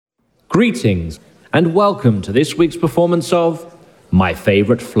Greetings, and welcome to this week's performance of My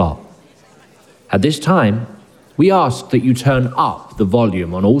Favorite Flop. At this time, we ask that you turn up the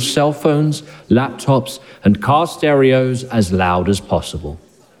volume on all cell phones, laptops, and car stereos as loud as possible.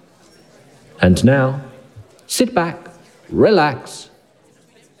 And now, sit back, relax,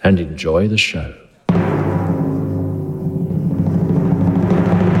 and enjoy the show.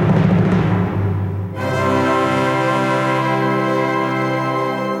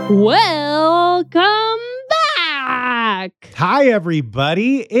 Welcome back! Hi,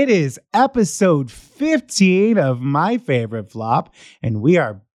 everybody. It is episode 15 of My Favorite Flop, and we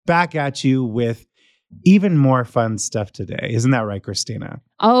are back at you with even more fun stuff today. Isn't that right, Christina?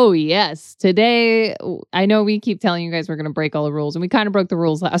 Oh, yes. Today, I know we keep telling you guys we're going to break all the rules, and we kind of broke the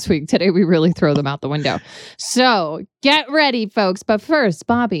rules last week. Today, we really throw them out the window. So get ready, folks. But first,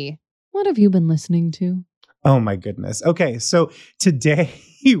 Bobby, what have you been listening to? Oh, my goodness. Okay, so today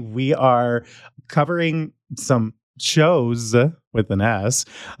we are covering some shows with an S,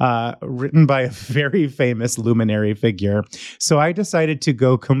 written by a very famous luminary figure. So I decided to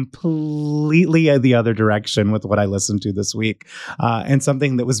go completely the other direction with what I listened to this week, and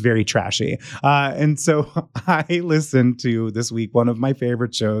something that was very trashy. And so I listened to this week one of my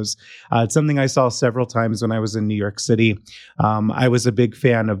favorite shows. It's something I saw several times when I was in New York City. I was a big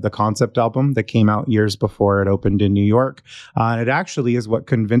fan of the concept album that came out years before it opened in New York. And it actually is what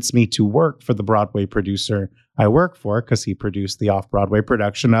convinced me to work for the Broadway producer I work for, because he produced the off-Broadway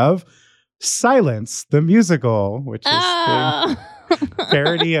production of Silence, the musical, which is the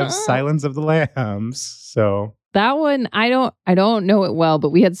parody of Silence of the Lambs. So that one, I don't know it well, but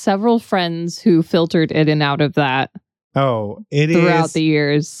we had several friends who filtered in and out of that. Throughout the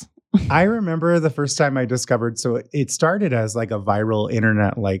years. I remember the first time I discovered, so it started as like a viral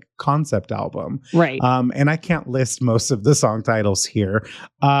internet like concept album. Right. And I can't list most of the song titles here.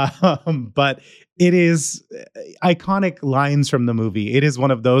 But it is iconic lines from the movie. It is one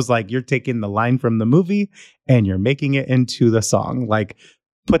of those, like, you're taking the line from the movie and you're making it into the song. Like,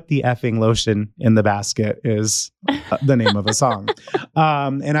 put the effing lotion in the basket is the name of a song.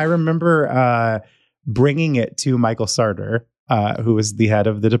 And I remember bringing it to Michael Sarter, who was the head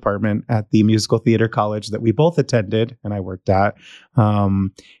of the department at the musical theater college that we both attended and I worked at.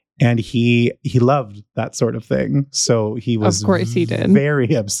 And he loved that sort of thing. So he was, of course he did,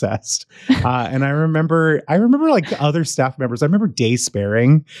 very obsessed. And I remember like other staff members. I remember Day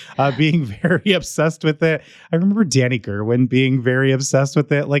Sparing being very obsessed with it. I remember Danny Gerwin being very obsessed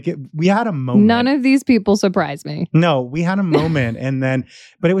with it. Like we had a moment. None of these people surprise me. No, we had a moment,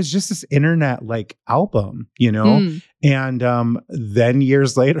 but it was just this internet like album, you know. And then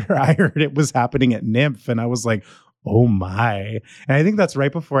years later, I heard it was happening at NYMF, and I was like, oh my. And I think that's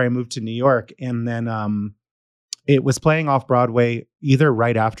right before I moved to New York. And then it was playing off Broadway either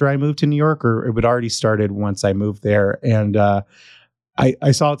right after I moved to New York, or it had already started once I moved there. And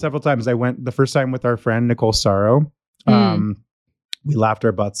I saw it several times. I went the first time with our friend Nicole Sorrow. We laughed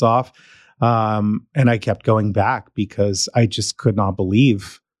our butts off. And I kept going back because I just could not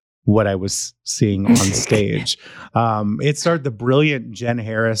believe what I was seeing on stage. It starred the brilliant Jen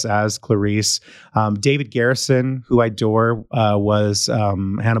Harris as Clarice. David Garrison, who I adore, was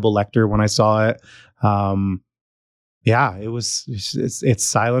Hannibal Lecter when I saw it. It's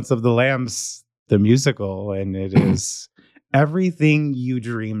Silence of the Lambs, the musical, and it is everything you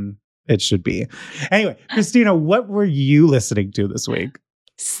dream it should be. Anyway, Christina, what were you listening to this week?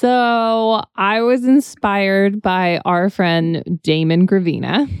 So I was inspired by our friend Damon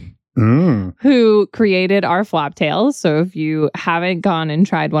Gravina, who created our flop tails. So if you haven't gone and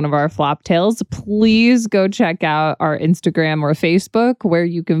tried one of our flop tails, please go check out our Instagram or Facebook, where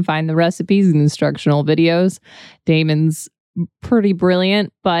you can find the recipes and instructional videos. Damon's pretty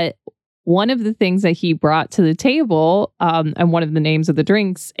brilliant, but one of the things that he brought to the table, and one of the names of the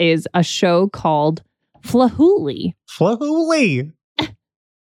drinks, is a show called Flahooli. Flahooli.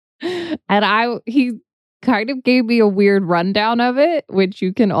 And he kind of gave me a weird rundown of it, which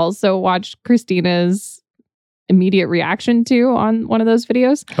you can also watch Christina's immediate reaction to on one of those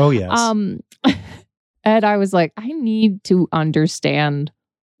videos. Oh, yes. And I was like, I need to understand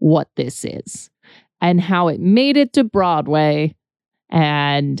what this is and how it made it to Broadway.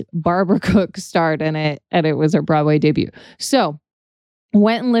 And Barbara Cook starred in it, and it was her Broadway debut. So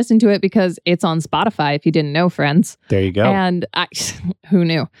went and listened to it because it's on Spotify, if you didn't know, friends. There you go. And who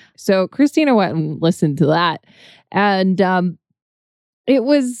knew? So Christina went and listened to that. And it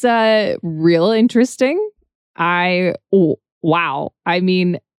was real interesting. Wow. I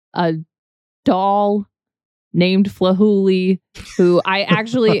mean, a doll named Flahooley, who I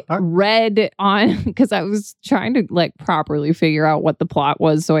actually read on because I was trying to like properly figure out what the plot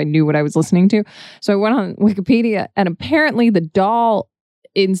was so I knew what I was listening to. So I went on Wikipedia, and apparently the doll,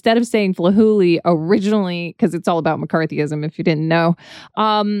 instead of saying Flahooley originally, because it's all about McCarthyism, if you didn't know.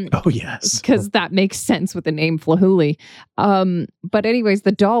 Oh, yes. Because that makes sense with the name Flahooley. But anyways,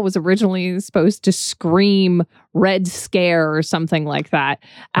 the doll was originally supposed to scream Red Scare or something like that.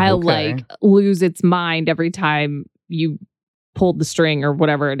 I like lose its mind every time you pulled the string or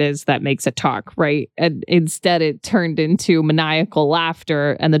whatever it is that makes it talk, right? And instead it turned into maniacal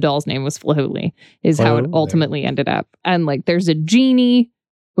laughter, and the doll's name was Flahooley, is how it ultimately ended up. And like there's a genie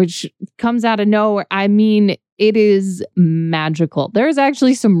which comes out of nowhere. I mean, it is magical. There's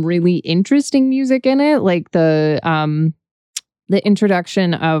actually some really interesting music in it, like the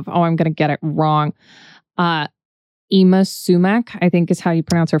introduction of, I'm going to get it wrong. Ima Sumac, I think is how you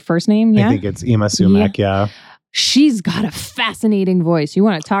pronounce her first name. Yeah, I think it's Ima Sumac. Yeah. She's got a fascinating voice. You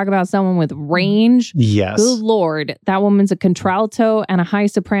want to talk about someone with range? Yes. Good Lord. That woman's a contralto and a high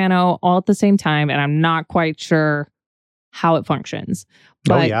soprano all at the same time. And I'm not quite sure how it functions.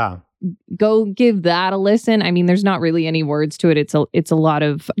 But go give that a listen. I mean, there's not really any words to it. It's a lot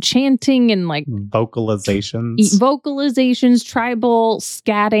of chanting and like vocalizations, tribal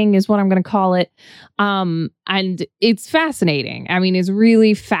scatting is what I'm going to call it. And it's fascinating. I mean, it's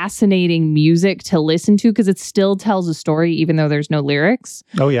really fascinating music to listen to because it still tells a story, even though there's no lyrics.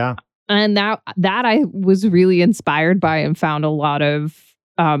 Oh, yeah. And that I was really inspired by and found a lot of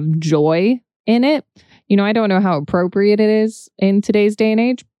joy in it. You know, I don't know how appropriate it is in today's day and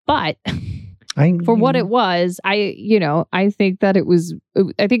age, but for what it was, I think that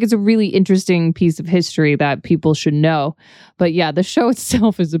I think it's a really interesting piece of history that people should know. But yeah, the show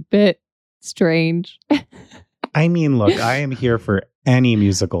itself is a bit strange. I mean, look, I am here for any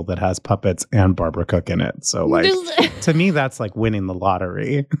musical that has puppets and Barbara Cook in it. So like, to me, that's like winning the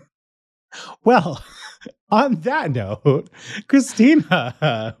lottery. Well, on that note,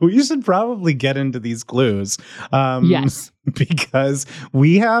 Christina, we should probably get into these clues. Yes. Because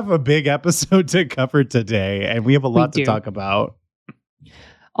we have a big episode to cover today, and we have a lot to talk about.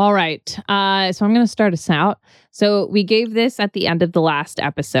 All right. So I'm going to start us out. So we gave this at the end of the last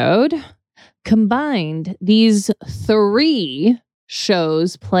episode. Combined, these 3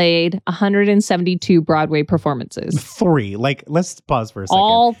 shows played 172 Broadway performances. 3. Like, let's pause for a second.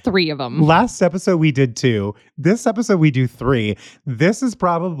 All 3 of them. Last episode we did 2. This episode we do 3. This is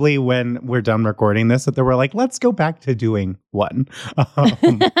probably when we're done recording this that we're like, let's go back to doing 1.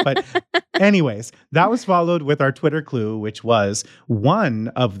 But anyways, that was followed with our Twitter clue, which was one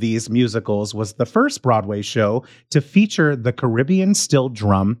of these musicals was the first Broadway show to feature the Caribbean steel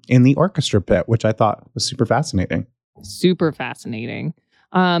drum in the orchestra pit, which I thought was super fascinating. Super fascinating.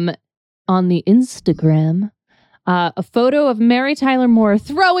 On the Instagram, a photo of Mary Tyler Moore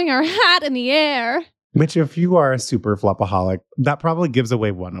throwing her hat in the air. Which, if you are a super flopaholic, that probably gives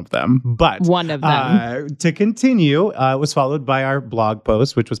away one of them. But one of them. To continue, it was followed by our blog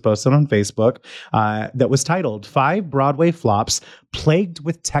post, which was posted on Facebook, that was titled 5 Broadway Flops Plagued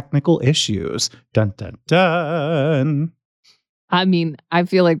with Technical Issues. Dun, dun, dun. I mean, I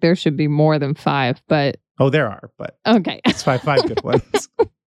feel like there should be more than 5, but... Oh, there are, but okay. It's five good ones.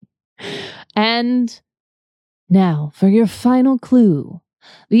 And now for your final clue.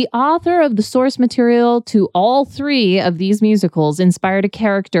 The author of the source material to all 3 of these musicals inspired a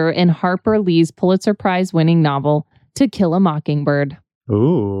character in Harper Lee's Pulitzer Prize winning novel, To Kill a Mockingbird.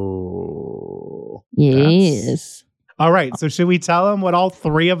 Ooh. Yes. All right. So should we tell them what all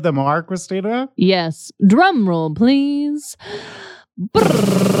 3 of them are, Christina? Yes. Drum roll, please.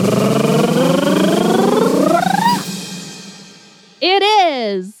 It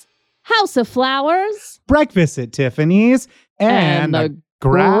is House of Flowers, Breakfast at Tiffany's, and the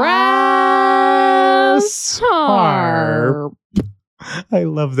Grass Harp. I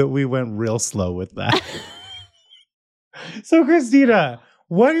love that we went real slow with that. So, Christina,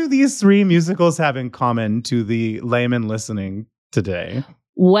 what do these 3 musicals have in common to the layman listening today?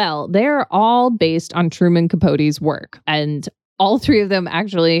 Well, they're all based on Truman Capote's work, and all 3 of them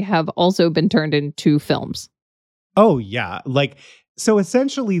actually have also been turned into films. Oh, yeah. So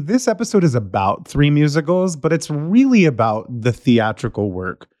essentially, this episode is about 3 musicals, but it's really about the theatrical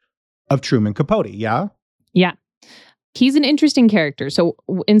work of Truman Capote, yeah? Yeah. He's an interesting character. So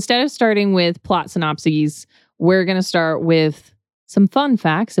instead of starting with plot synopses, we're going to start with some fun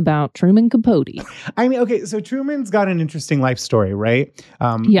facts about Truman Capote. I mean, okay, so Truman's got an interesting life story, right?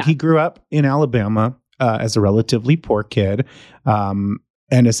 Yeah. He grew up in Alabama as a relatively poor kid. And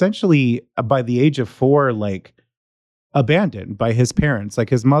essentially, by the age of 4, abandoned by his parents.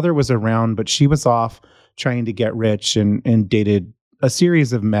 His mother was around, but she was off trying to get rich and dated a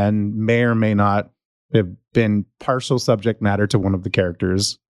series of men, may or may not have been partial subject matter to one of the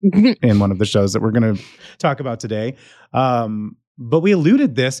characters in one of the shows that we're going to talk about today. But we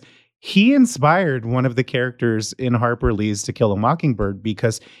alluded this. He inspired one of the characters in Harper Lee's To Kill a Mockingbird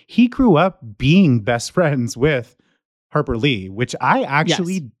because he grew up being best friends with Harper Lee, which I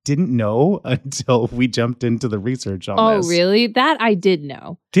actually didn't know until we jumped into the research on this. Oh, really? That I did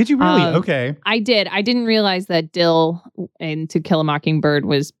know. Did you really? Okay. I did. I didn't realize that Dill in To Kill a Mockingbird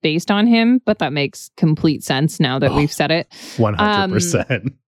was based on him, but that makes complete sense now that we've said it.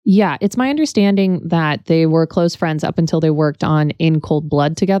 100%. Yeah, it's my understanding that they were close friends up until they worked on In Cold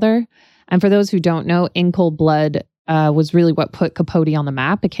Blood together. And for those who don't know, In Cold Blood was really what put Capote on the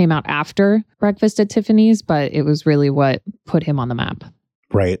map. It came out after Breakfast at Tiffany's, but it was really what put him on the map.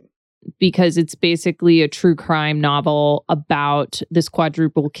 Right. Because it's basically a true crime novel about this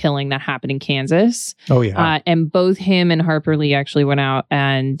quadruple killing that happened in Kansas. Oh, yeah. And both him and Harper Lee actually went out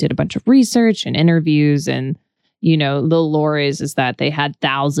and did a bunch of research and interviews. And, you know, the lore is that they had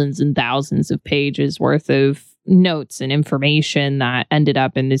thousands and thousands of pages worth of notes and information that ended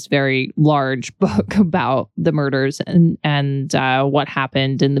up in this very large book about the murders and what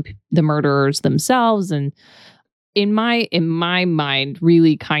happened and the murderers themselves. And in my mind,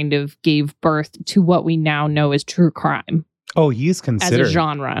 really kind of gave birth to what we now know as true crime. Oh, he's considered as a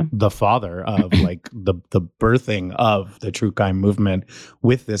genre, the father of like the birthing of the true crime movement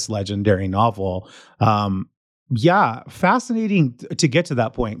with this legendary novel. Yeah, fascinating to get to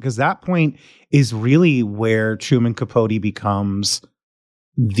that point, because that point is really where Truman Capote becomes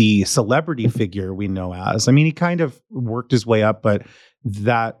the celebrity figure we know as. I mean, he kind of worked his way up, but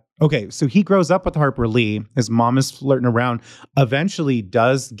okay, so he grows up with Harper Lee. His mom is flirting around, eventually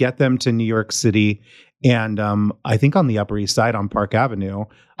does get them to New York City, and I think on the Upper East Side on Park Avenue.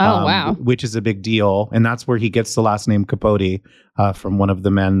 Oh, wow. Which is a big deal. And that's where he gets the last name Capote from one of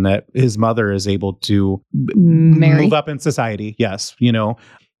the men that his mother is able to move up in society. Yes. You know,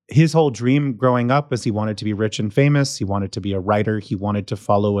 his whole dream growing up is he wanted to be rich and famous. He wanted to be a writer. He wanted to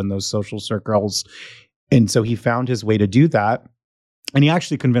follow in those social circles. And so he found his way to do that. And he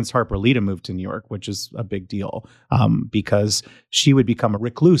actually convinced Harper Lee to move to New York, which is a big deal because she would become a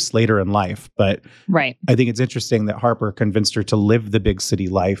recluse later in life. But right. I think it's interesting that Harper convinced her to live the big city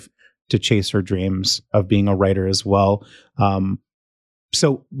life to chase her dreams of being a writer as well.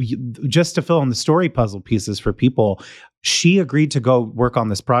 So just to fill in the story puzzle pieces for people, she agreed to go work on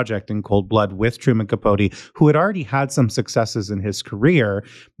this project in Cold Blood with Truman Capote, who had already had some successes in his career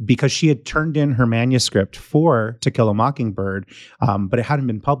because she had turned in her manuscript for To Kill a Mockingbird, but it hadn't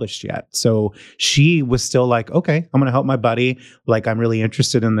been published yet. So she was still like, okay, I'm going to help my buddy. Like, I'm really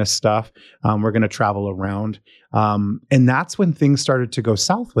interested in this stuff. We're going to travel around. And that's when things started to go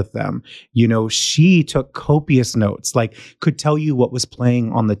south with them. You know, she took copious notes, like could tell you what was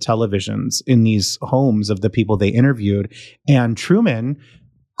playing on the televisions in these homes of the people they interviewed. And Truman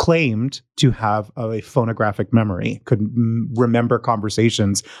claimed to have a phonographic memory, could remember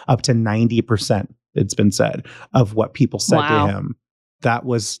conversations up to 90%, it's been said, of what people said to him. That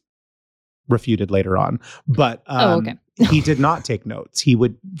was refuted later on. But he did not take notes. He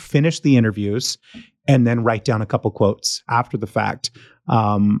would finish the interviews and then write down a couple quotes after the fact.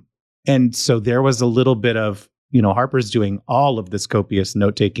 And so there was a little bit of, you know, Harper's doing all of this copious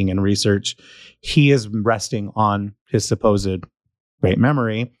note-taking and research. He is resting on his supposed great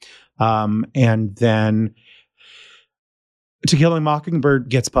memory. And then To Kill a Mockingbird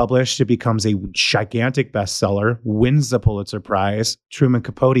gets published. It becomes a gigantic bestseller, wins the Pulitzer Prize. Truman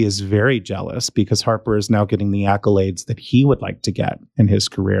Capote is very jealous because Harper is now getting the accolades that he would like to get in his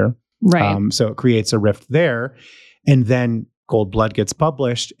career. Right. So it creates a rift there. And then Cold Blood gets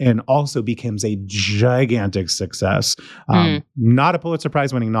published and also becomes a gigantic success. Not a Pulitzer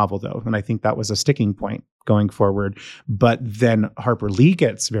Prize winning novel, though. And I think that was a sticking point going forward. But then Harper Lee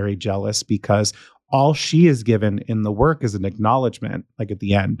gets very jealous because all she is given in the work is an acknowledgement, like at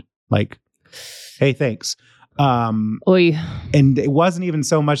the end, like, hey, thanks. And it wasn't even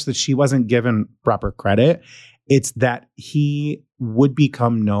so much that she wasn't given proper credit. It's that he would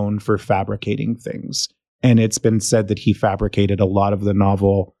become known for fabricating things. And it's been said that he fabricated a lot of the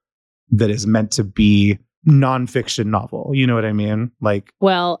novel that is meant to be nonfiction novel. You know what I mean? Like,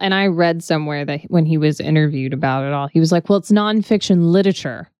 well, and I read somewhere that when he was interviewed about it all, he was like, well, it's nonfiction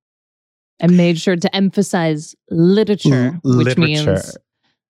literature, and made sure to emphasize literature, which means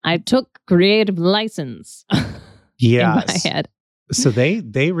I took creative license in my head. So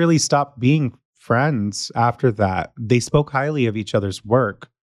they really stopped being friends after that. They spoke highly of each other's work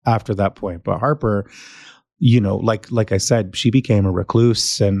after that point. But Harper, you know, like I said, she became a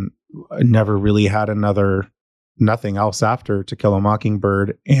recluse and never really had nothing else after To Kill a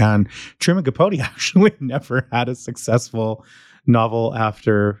Mockingbird. And Truman Capote actually never had a successful novel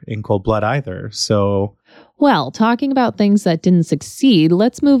after In Cold Blood either. So, well, talking about things that didn't succeed,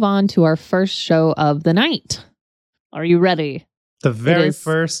 let's move on to our first show of the night. Are you ready? The very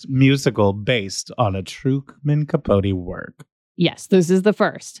first musical based on a Truman Capote work. Yes, this is the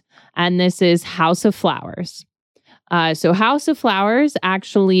first. And this is House of Flowers. So House of Flowers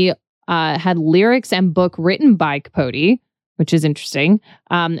actually had lyrics and book written by Capote, which is interesting.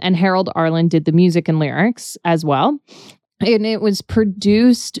 And Harold Arlen did the music and lyrics as well. And it was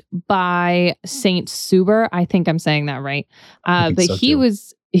produced by Saint Suber. I think I'm saying that right. But so he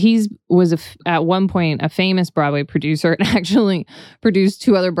was at one point a famous Broadway producer and actually produced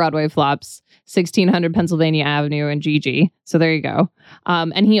two other Broadway flops, 1600 Pennsylvania Avenue and Gigi. So there you go.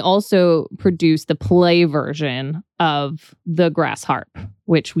 And he also produced the play version of The Grass Harp,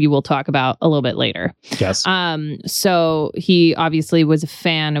 which we will talk about a little bit later. Yes. So he obviously was a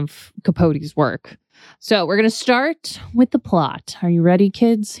fan of Capote's work. So we're going to start with the plot. Are you ready,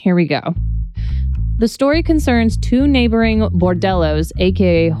 kids? Here we go. The story concerns two neighboring bordellos,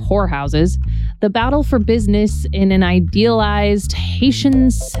 aka whorehouses, the battle for business in an idealized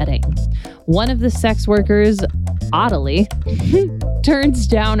Haitian setting. One of the sex workers, Ottilie, turns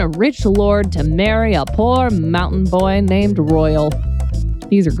down a rich lord to marry a poor mountain boy named Royal.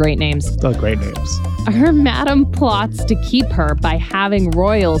 These are great names. Oh, great names. Her madam plots to keep her by having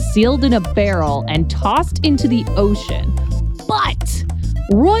Royal sealed in a barrel and tossed into the ocean. But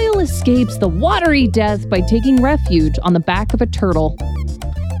Royal escapes the watery death by taking refuge on the back of a turtle.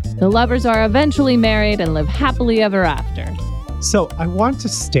 The lovers are eventually married and live happily ever after. So I want to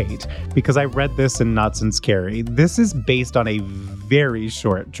state, because I read this in Knots and Scary, this is based on a very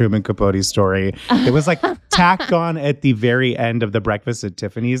short Truman Capote story. It was like tacked on at the very end of the Breakfast at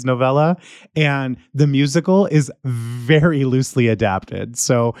Tiffany's novella. And the musical is very loosely adapted.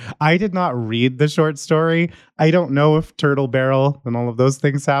 So I did not read the short story. I don't know if Turtle Barrel and all of those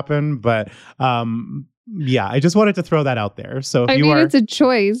things happen, but yeah, I just wanted to throw that out there. So if it's a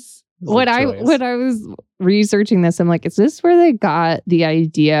choice. When I was researching this, I'm like, is this where they got the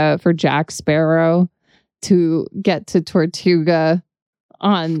idea for Jack Sparrow to get to Tortuga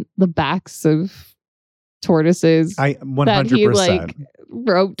on the backs of tortoises? 100%. That he like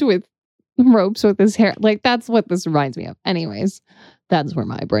roped with ropes with his hair. Like, that's what this reminds me of. Anyways, that's where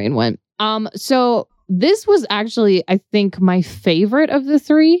my brain went. So this was actually, I think, my favorite of the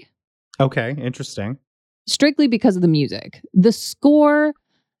three. Okay, interesting. Strictly because of the music. The score,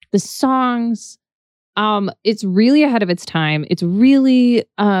 the songs, it's really ahead of its time. It's really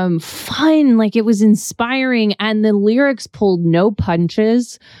fun. Like, it was inspiring, and the lyrics pulled no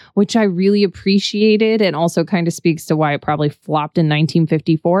punches, which I really appreciated, and also kind of speaks to why it probably flopped in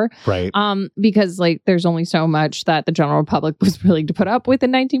 1954. Right. Because like there's only so much that the general public was willing to put up with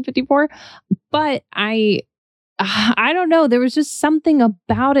in 1954. But I don't know. There was just something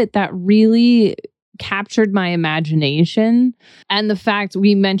about it that really captured my imagination. And the fact,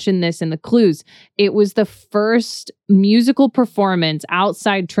 we mentioned this in the clues, it was the first musical performance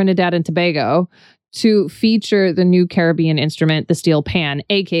outside Trinidad and Tobago to feature the new Caribbean instrument, the steel pan,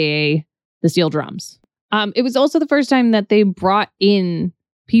 aka the steel drums. It was also the first time that they brought in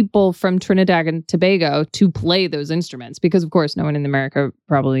people from Trinidad and Tobago to play those instruments, because of course no one in America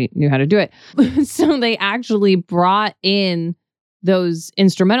probably knew how to do it. So they actually brought in those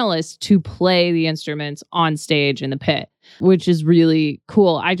instrumentalists to play the instruments on stage in the pit, which is really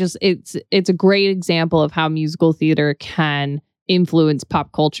cool. It's a great example of how musical theater can influence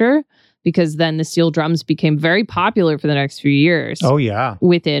pop culture, because then the steel drums became very popular for the next few years. Oh, yeah.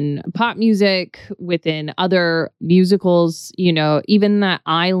 Within pop music, within other musicals, you know, even that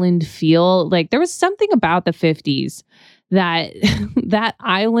island feel. Like, there was something about the 50s that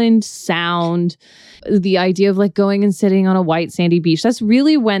island sound, the idea of like going and sitting on a white sandy beach. That's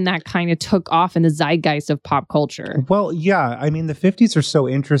really when that kind of took off in the zeitgeist of pop culture. Well, yeah. I mean, the 50s are so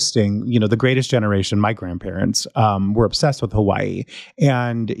interesting. You know, the greatest generation, my grandparents, were obsessed with Hawaii.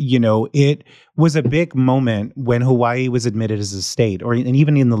 And, you know, it was a big moment when Hawaii was admitted as a state, and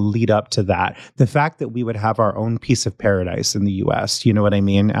even in the lead up to that, the fact that we would have our own piece of paradise in the U.S., you know what I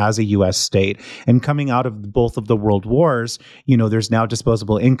mean, as a U.S. state. And coming out of both of the world wars, you know, there's now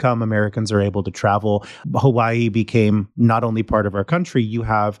disposable income. Americans are able to travel. Hawaii became not only part of our country, you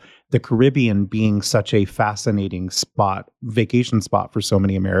have the Caribbean being such a fascinating vacation spot for so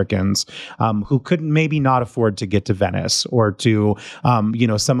many Americans who couldn't maybe not afford to get to Venice or to, you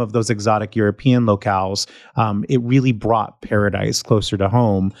know, some of those exotic European European locales, it really brought Paradise closer to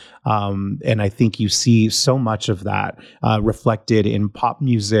home. And I think you see so much of that reflected in pop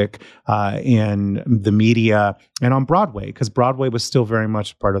music, in the media, and on Broadway, because Broadway was still very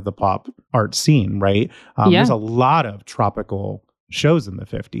much part of the pop art scene, right? There's a lot of tropical shows in the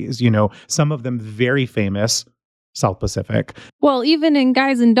 50s, some of them very famous. South Pacific. Well, even in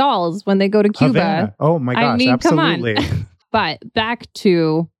Guys and Dolls, when they go to Cuba. Havana. Oh my gosh, I mean, absolutely. Come on. But back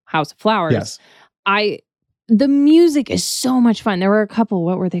to House of Flowers. Yes. The music is so much fun. There were a couple,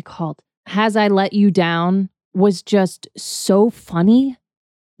 what were they called? Has I Let You Down was just so funny.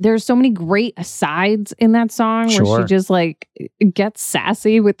 There's so many great asides in that song where she just gets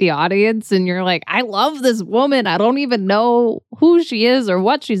sassy with the audience and you're like, I love this woman. I don't even know who she is or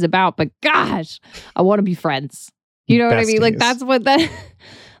what she's about, but gosh, I want to be friends. You know what I mean? Like that's what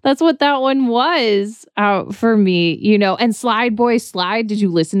that one was for me, and Slide Boy Slide. Did you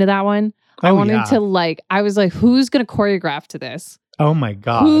listen to that one? I wanted to I was like, who's going to choreograph to this? Oh my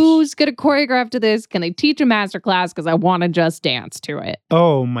gosh. Who's going to choreograph to this? Can I teach a masterclass? Because I want to just dance to it.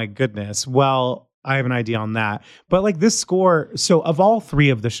 Oh my goodness. Well, I have an idea on that. But this score, so of all three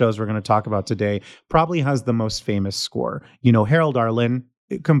of the shows we're going to talk about today, probably has the most famous score. Harold Arlen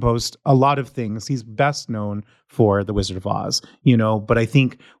composed a lot of things. He's best known for The Wizard of Oz, but I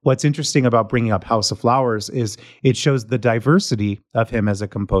think what's interesting about bringing up House of Flowers is it shows the diversity of him as a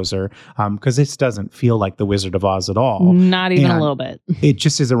composer, because this doesn't feel like The Wizard of Oz at all. Not even a little bit. It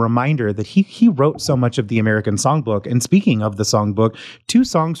just is a reminder that he wrote so much of the American songbook. And speaking of the songbook, 2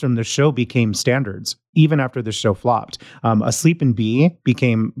 songs from the show became standards even after the show flopped. Asleep in B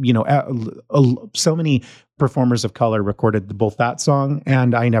became, so many performers of color recorded both that song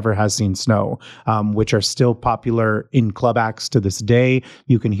and I Never Has Seen Snow, which are still popular in club acts to this day.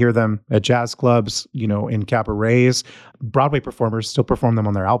 You can hear them at jazz clubs, in cabarets. Broadway performers still perform them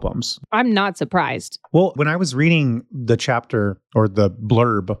on their albums. I'm not surprised. Well, when I was reading the chapter or the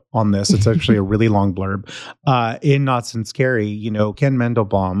blurb on this, it's actually a really long blurb, in Not So Scary, Ken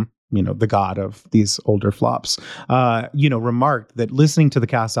Mendelbaum, the god of these older flops, remarked that listening to the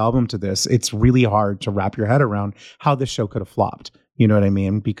cast album to this, it's really hard to wrap your head around how this show could have flopped. You know what I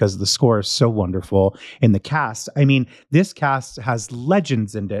mean? Because the score is so wonderful. And the cast, this cast has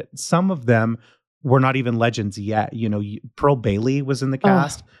legends in it. Some of them were not even legends yet. Pearl Bailey was in the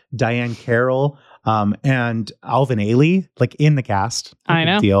cast, Diane Carroll, and Alvin Ailey, in the cast. I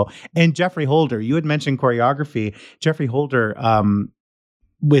know. Deal. And Jeffrey Holder, you had mentioned choreography. Jeffrey Holder,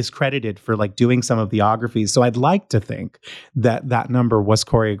 was credited for doing some of the choreographies. So I'd like to think that number was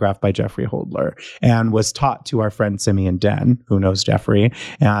choreographed by Jeffrey Holder and was taught to our friend Simeon Den, who knows Jeffrey.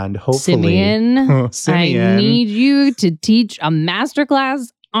 And hopefully Simeon, I need you to teach a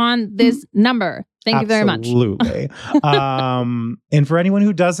masterclass on this number. Thank you very much. Absolutely. And for anyone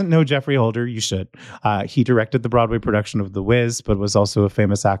who doesn't know Jeffrey Holder, you should. He directed the Broadway production of The Wiz, but was also a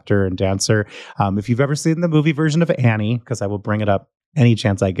famous actor and dancer. If you've ever seen the movie version of Annie, because I will bring it up any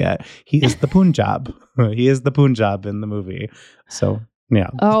chance I get, he is the Punjab. He is the Punjab in the movie. So, yeah.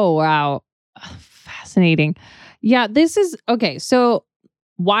 Oh, wow. Fascinating. Yeah, this is okay. So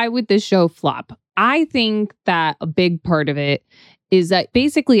why would this show flop? I think that a big part of it is that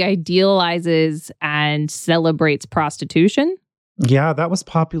basically idealizes and celebrates prostitution. Yeah, that was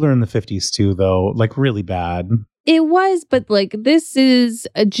popular in the 50s too, though. Really bad. It was, but this is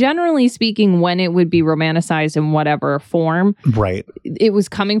generally speaking when it would be romanticized in whatever form. Right. It was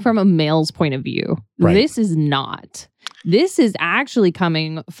coming from a male's point of view. Right. This is not. This is actually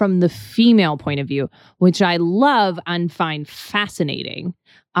coming from the female point of view, which I love and find fascinating.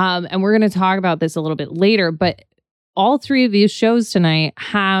 And we're going to talk about this a little bit later, but all 3 of these shows tonight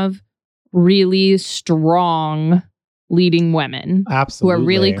have really strong leading women. Absolutely. Who are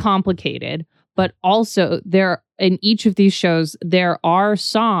really complicated. But also, in each of these shows, there are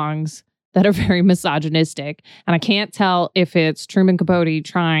songs that are very misogynistic. And I can't tell if it's Truman Capote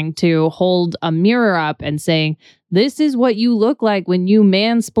trying to hold a mirror up and saying, this is what you look like when you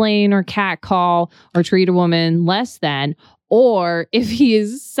mansplain or catcall or treat a woman less than, or if he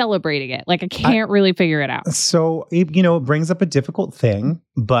is celebrating it. I can't really figure it out. So, it brings up a difficult thing,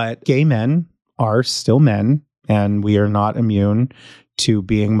 but gay men are still men, and we are not immune to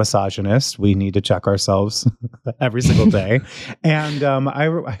being misogynist. We need to check ourselves every single day. And I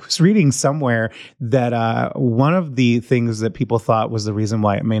was reading somewhere that one of the things that people thought was the reason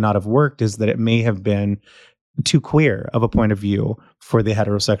why it may not have worked is that it may have been too queer of a point of view for the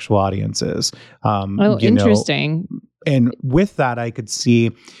heterosexual audiences. Interesting. And with that, I could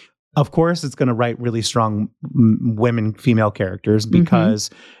see, of course, it's going to write really strong female characters because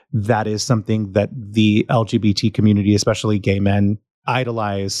that is something that the LGBT community, especially gay men,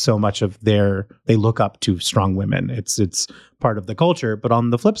 idolize so much of they look up to strong women. It's part of the culture. But on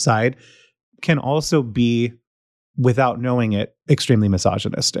the flip side, can also be, without knowing it, extremely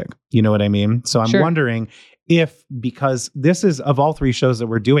misogynistic. You know what I mean? So I'm wondering if, because this is, of all three shows that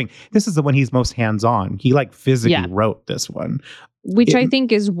we're doing, this is the one he's most hands-on. He like physically wrote this one. Which I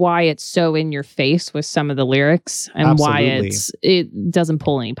think is why it's so in your face with some of the lyrics and why it doesn't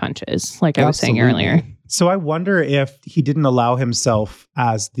pull any punches, like I was saying earlier. So I wonder if he didn't allow himself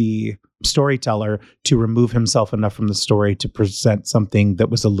as the storyteller to remove himself enough from the story to present something that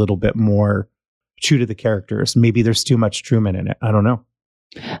was a little bit more true to the characters. Maybe there's too much Truman in it. I don't know.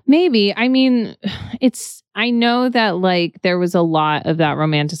 Maybe. I mean, I know that like there was a lot of that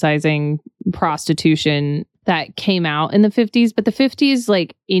romanticizing prostitution that came out in the 50s, but the 50s,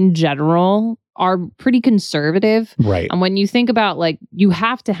 like in general, are pretty conservative. Right. And when you think about like, you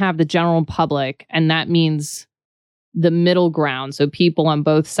have to have the general public, and that means the middle ground. So people on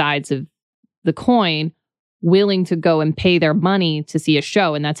both sides of the coin willing to go and pay their money to see a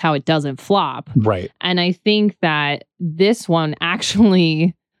show. And that's how it doesn't flop. Right. And I think that this one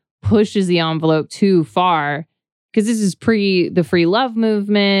actually pushes the envelope too far, because this is pre the free love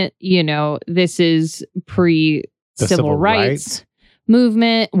movement. You know, this is pre civil rights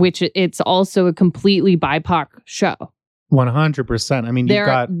movement, which it's also a completely BIPOC show. 100%. I mean,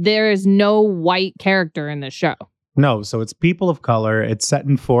 there is no white character in this show. No, so it's people of color. It's set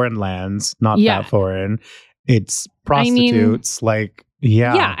in foreign lands, not that foreign. It's prostitutes.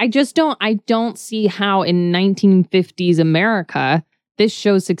 Yeah, I don't see how in 1950s America this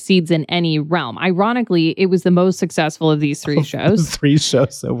show succeeds in any realm. Ironically, it was the most successful of these three shows. Three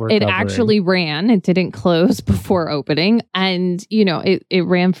shows that were It actually ran. It didn't close before opening. And, you know, it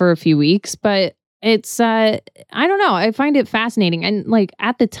ran for a few weeks. But it's, I don't know. I find it fascinating. And like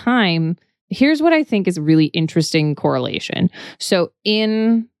at the time, here's what I think is a really interesting correlation. So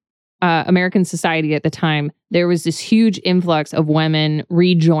in American society at the time, there was this huge influx of women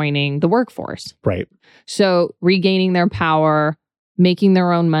rejoining the workforce. Right. So regaining their power, making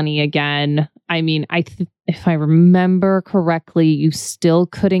their own money again. I mean, if I remember correctly, you still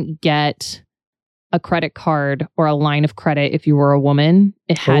couldn't get a credit card or a line of credit if you were a woman.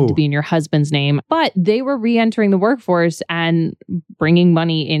 It had to be in your husband's name. But they were re-entering the workforce and bringing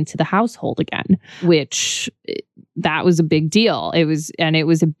money into the household again, which that was a big deal. It was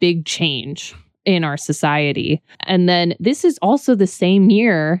a big change in our society. And then this is also the same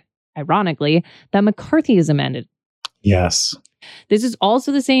year, ironically, that McCarthyism ended. Yes. This is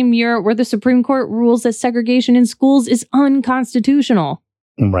also the same year where the Supreme Court rules that segregation in schools is unconstitutional.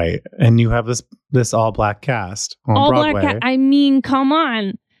 Right. And you have this all-black cast on Broadway. I mean, come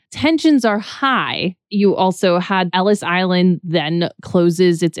on. Tensions are high. You also had Ellis Island then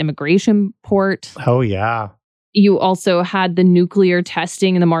closes its immigration port. Oh, yeah. You also had the nuclear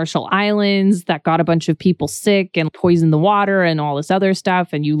testing in the Marshall Islands that got a bunch of people sick and poisoned the water and all this other stuff.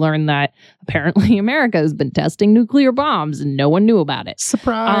 And you learn that apparently America has been testing nuclear bombs and no one knew about it.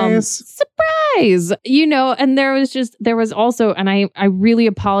 Surprise. Surprise. You know, and there was also, and I really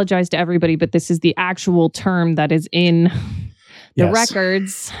apologize to everybody, but this is the actual term that is in the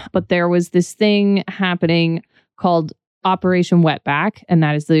records. But there was this thing happening called Operation Wetback, and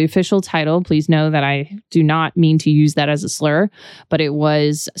that is the official title. Please know that I do not mean to use that as a slur, but it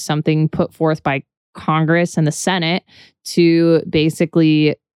was something put forth by Congress and the Senate to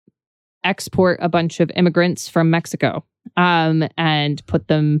basically export a bunch of immigrants from Mexico and put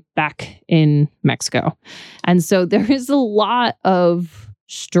them back in Mexico. And so there is a lot of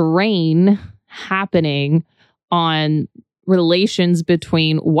strain happening on relations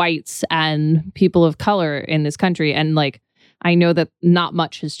between whites and people of color in this country. And like, I know that not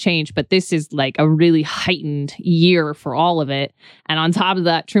much has changed, but this is like a really heightened year for all of it. And on top of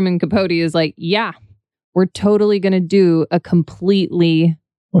that, Truman Capote is like, yeah, we're totally going to do a completely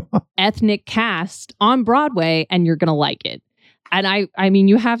ethnic cast on Broadway and you're going to like it. And I mean,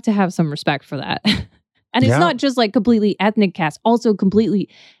 you have to have some respect for that. And it's not just like completely ethnic cast, also completely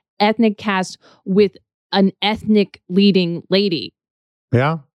ethnic cast with an ethnic leading lady.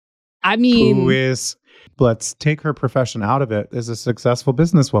 Yeah. I mean, who is, let's take her profession out of it, is a successful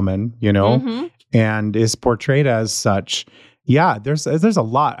businesswoman, you know, and is portrayed as such. Yeah, there's a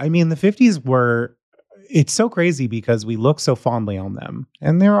lot. I mean, the 50s were, it's so crazy because we look so fondly on them.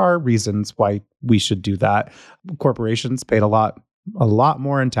 And there are reasons why we should do that. Corporations paid a lot a lot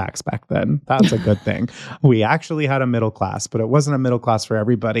more in tax back then. That's a good thing. We actually had a middle class, but it wasn't a middle class for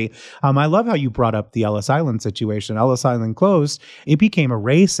everybody. I love how you brought up the Ellis Island situation. Ellis Island closed. It became a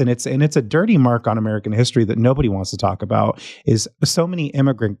race, and it's a dirty mark on American history that nobody wants to talk about. Is so many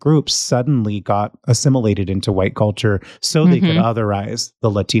immigrant groups suddenly got assimilated into white culture, so they could otherize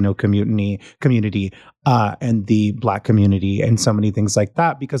the Latino community, and the Black community, and so many things like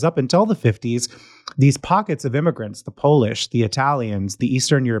that. Because up until the 50s, these pockets of immigrants, the Polish, the Italians, the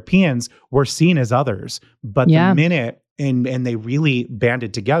Eastern Europeans, were seen as others. But the minute, and they really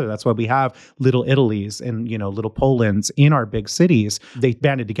banded together. That's why we have little Italies and, little Polands in our big cities. They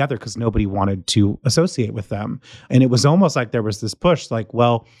banded together because nobody wanted to associate with them. And it was almost like there was this push like,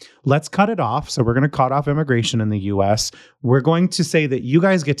 well, let's cut it off. So we're going to cut off immigration in the US. We're going to say that you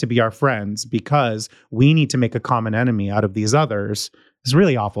guys get to be our friends because we need to make a common enemy out of these others. It's a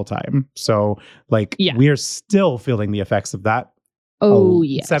really awful time. So we are still feeling the effects of that. Oh,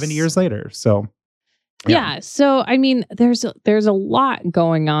 yes. 70 years later. So yeah. So, I mean, there's a lot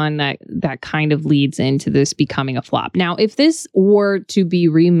going on that kind of leads into this becoming a flop. Now, if this were to be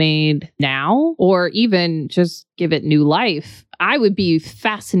remade now, or even just give it new life, I would be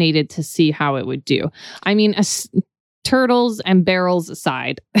fascinated to see how it would do. I mean, turtles and barrels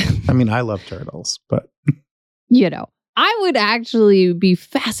aside. I mean, I love turtles, but I would actually be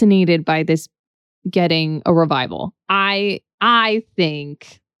fascinated by this getting a revival. I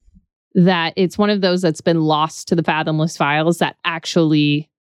think that it's one of those that's been lost to the Fathomless Files that actually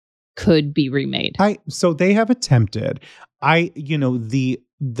could be remade. So they have attempted.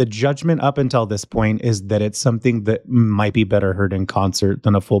 The judgment up until this point is that it's something that might be better heard in concert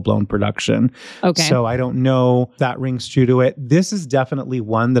than a full-blown production. Okay. So I don't know if that rings true to it. This is definitely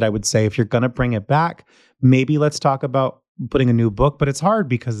one that I would say if you're going to bring it back, maybe let's talk about putting a new book. But it's hard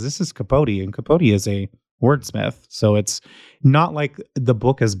because this is Capote, and Capote is a wordsmith. So it's not like the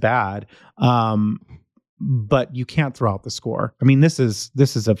book is bad. But you can't throw out the score. I mean, this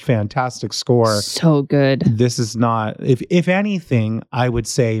is a fantastic score. So good. This is not, if anything, I would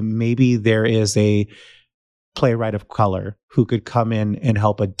say maybe there is a playwright of color who could come in and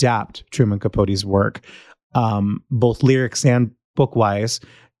help adapt Truman Capote's work, both lyrics and book-wise,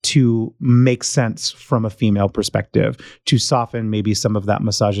 to make sense from a female perspective, to soften maybe some of that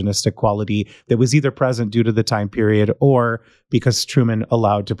misogynistic quality that was either present due to the time period or because Truman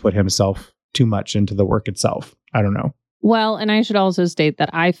allowed to put himself too much into the work itself. I don't know. Well, and I should also state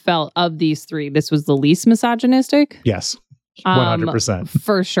that I felt of these three, this was the least misogynistic. Yes, 100%.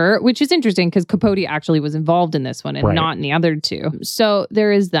 For sure, which is interesting because Capote actually was involved in this one and not in the other two. So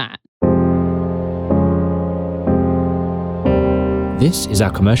there is that. This is our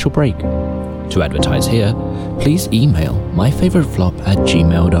commercial break. To advertise here, please email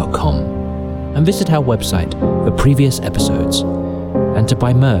myfavoriteflop@gmail.com and visit our website for previous episodes. And to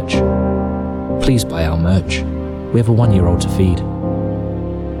buy merch, please buy our merch. We have a 1-year-old to feed.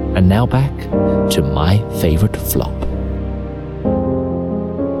 And now back to My Favorite Flop.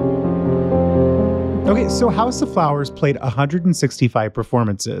 Okay, so House of Flowers played 165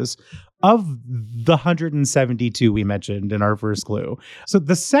 performances of the 172 we mentioned in our first clue. So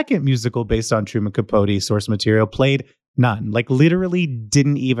the second musical based on Truman Capote source material played none, literally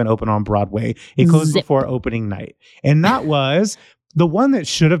didn't even open on Broadway. It closed before opening night. And that was the one that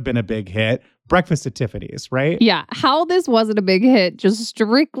should have been a big hit, Breakfast at Tiffany's, right? Yeah. How this wasn't a big hit, just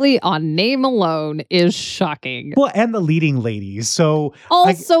strictly on name alone, is shocking. Well, and the leading ladies. So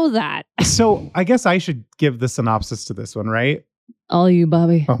So I guess I should give the synopsis to this one, right? All you,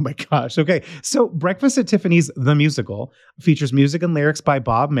 Bobby. Oh my gosh. Okay. So Breakfast at Tiffany's, the musical, features music and lyrics by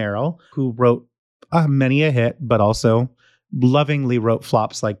Bob Merrill, who wrote many a hit, but also lovingly wrote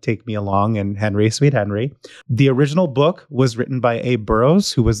flops like Take Me Along and Henry, Sweet Henry. The original book was written by Abe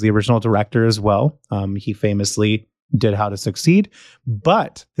Burrows, who was the original director as well. He famously did How to Succeed.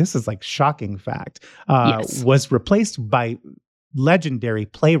 But this is shocking fact, was replaced by legendary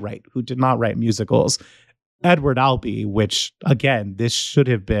playwright who did not write musicals, Edward Albee, which again, this should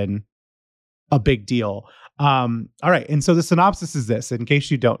have been a big deal. All right. And so the synopsis is this, in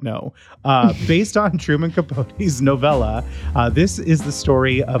case you don't know, based on Truman Capote's novella, this is the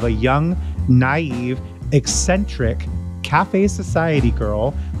story of a young, naive, eccentric cafe society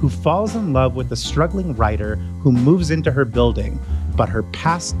girl who falls in love with a struggling writer who moves into her building, but her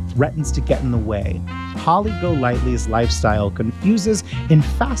past threatens to get in the way. Holly Golightly's lifestyle confuses and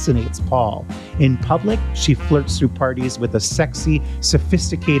fascinates Paul. In public, she flirts through parties with a sexy,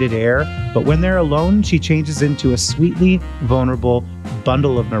 sophisticated air, but when they're alone, she changes into a sweetly vulnerable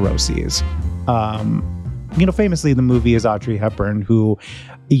bundle of neuroses. Famously, the movie is Audrey Hepburn, who,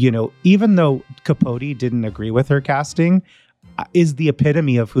 even though Capote didn't agree with her casting, is the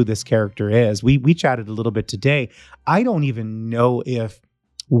epitome of who this character is. We chatted a little bit today. I don't even know if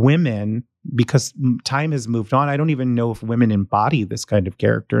women, because time has moved on, I don't even know if women embody this kind of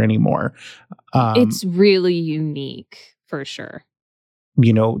character anymore. It's really unique, for sure.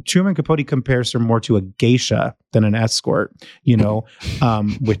 You know, Truman Capote compares her more to a geisha than an escort, you know,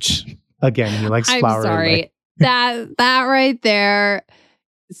 which, again, he likes flower. I'm sorry. That right there,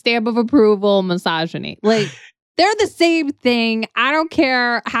 stamp of approval, misogyny. Like, they're the same thing. I don't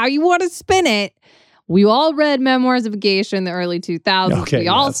care how you want to spin it. We all read Memoirs of a Geisha in the early 2000s. Okay, we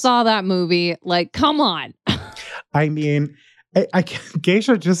all saw that movie. Like, come on. I mean,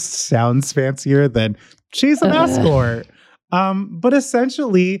 geisha just sounds fancier than she's an escort. But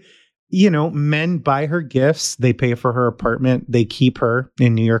essentially, you know, men buy her gifts. They pay for her apartment. They keep her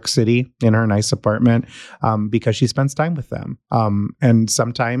in New York City in her nice apartment because she spends time with them. And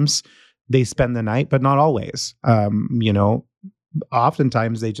sometimes they spend the night, but not always. You know,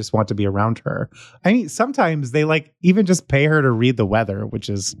 oftentimes they just want to be around her. I mean, sometimes they like even just pay her to read the weather, which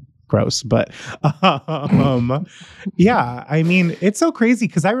is gross. But yeah, I mean, it's so crazy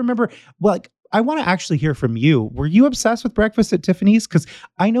because I remember, like, I want to actually hear from you. Were you obsessed with Breakfast at Tiffany's? Because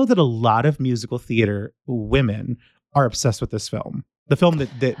I know that a lot of musical theater women are obsessed with this film, the film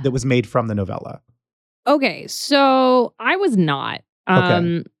that was made from the novella. Okay, so I was not.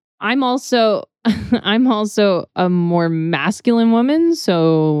 Okay. I'm also a more masculine woman,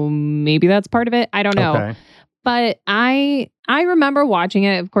 so maybe that's part of it. I don't know. Okay. But I remember watching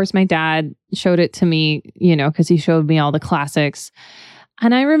it. Of course, my dad showed it to me, you know, because he showed me all the classics.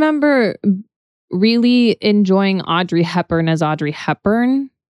 And I remember really enjoying Audrey Hepburn as Audrey Hepburn,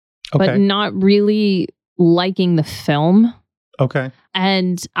 but not really liking the film. Okay.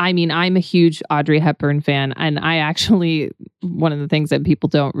 And I mean, I'm a huge Audrey Hepburn fan. And I actually, one of the things that people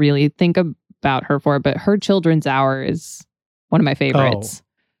don't really think about her for, but her Children's Hour is one of my favorites. Oh,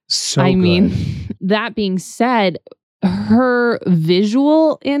 so I good. mean, that being said, her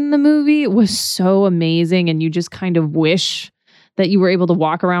visual in the movie was so amazing. And you just kind of wish that you were able to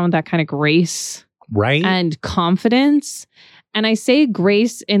walk around with that kind of grace, right, and confidence. And I say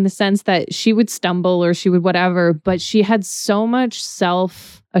grace in the sense that she would stumble or she would whatever, but she had so much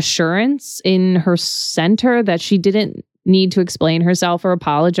self-assurance in her center that she didn't need to explain herself or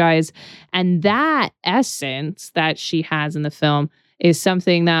apologize. And that essence that she has in the film is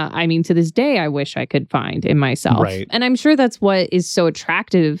something that, I mean, to this day, I wish I could find in myself. Right. And I'm sure that's what is so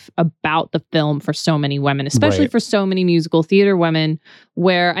attractive about the film for so many women, especially for so many musical theater women,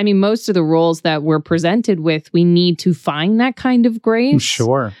 where, I mean, most of the roles that we're presented with, we need to find that kind of grace.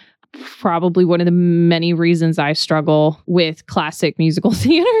 Sure. Probably one of the many reasons I struggle with classic musical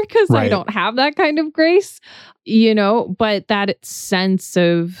theater, because I don't have that kind of grace, you know, but that sense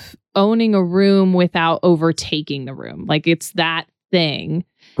of owning a room without overtaking the room. Like, it's that thing.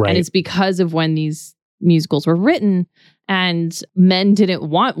 Right. And it's because of when these musicals were written and men didn't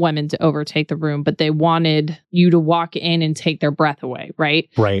want women to overtake the room, but they wanted you to walk in and take their breath away. Right.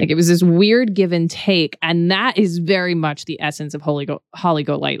 Right. Like, it was this weird give and take. And that is very much the essence of Holly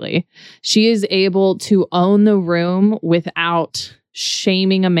Golightly. She is able to own the room without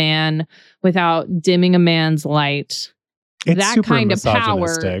shaming a man, without dimming a man's light. It's that super kind of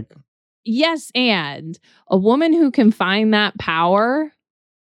power. Yes, and a woman who can find that power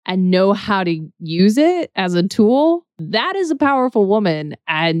and know how to use it as a tool, that is a powerful woman.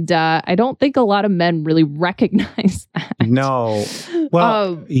 And I don't think a lot of men really recognize that. No.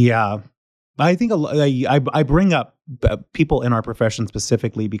 Well, yeah. I think I bring up people in our profession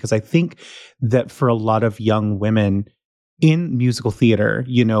specifically because I think that for a lot of young women in musical theater,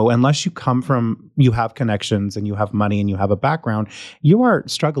 you know, unless you have connections and you have money and you have a background, you are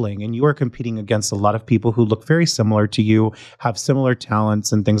struggling and you are competing against a lot of people who look very similar to you, have similar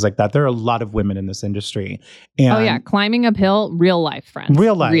talents and things like that. There are a lot of women in this industry. And oh yeah, climbing uphill, real life, friends.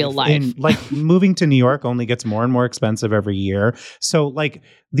 Real life. And like moving to New York only gets more and more expensive every year. So like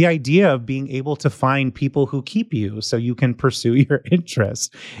the idea of being able to find people who keep you so you can pursue your interests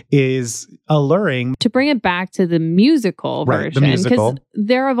is alluring. To bring it back to the musical version, because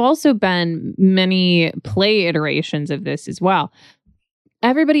there have also been many play iterations of this as well.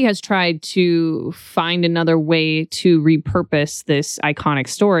 Everybody has tried to find another way to repurpose this iconic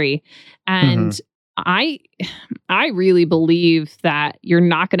story. And I really believe that you're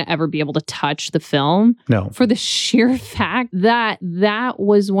not going to ever be able to touch the film. No. For the sheer fact that that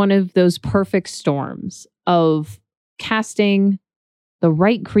was one of those perfect storms of casting, the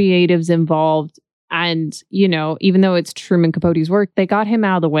right creatives involved. And, you know, even though it's Truman Capote's work, they got him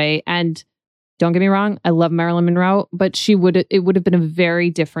out of the way. And Don't get me wrong, I love Marilyn Monroe, but it would have been a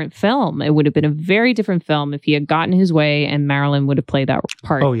very different film. It would have been a very different film if he had gotten his way and Marilyn would have played that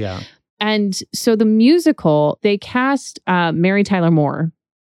part. Oh, yeah. And so the musical, they cast Mary Tyler Moore.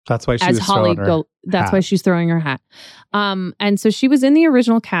 That's why she as was Holly throwing her That's hat. why she's throwing her hat. And so she was in the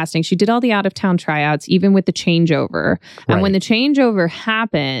original casting. She did all the out-of-town tryouts, even with the changeover. And when the changeover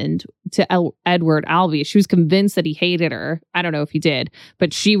happened to Edward Albee, she was convinced that he hated her. I don't know if he did,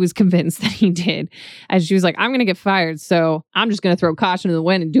 but she was convinced that he did. And she was like, I'm going to get fired, so I'm just going to throw caution to the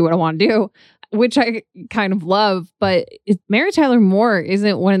wind and do what I want to do, which I kind of love. But Mary Tyler Moore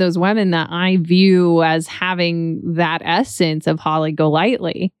isn't one of those women that I view as having that essence of Holly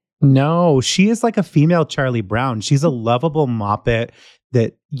Golightly. No, she is like a female Charlie Brown. She's a lovable moppet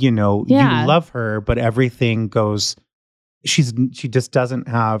that, you love her, but everything goes, she just doesn't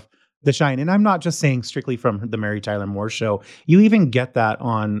have the shine. And I'm not just saying strictly from the Mary Tyler Moore show. You even get that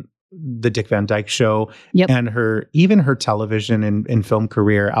on the Dick Van Dyke Show and her television and film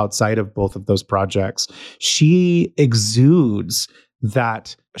career outside of both of those projects. She exudes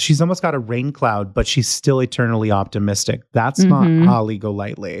that she's almost got a rain cloud, but she's still eternally optimistic. That's not Holly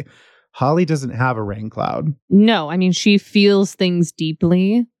Golightly. Holly doesn't have a rain cloud. No, I mean, she feels things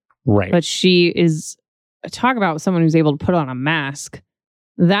deeply. Right. But she is, talk about someone who's able to put on a mask.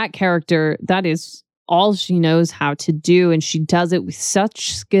 That character, that is all she knows how to do. And she does it with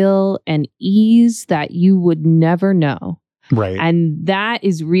such skill and ease that you would never know. Right. And that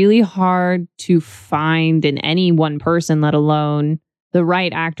is really hard to find in any one person, let alone the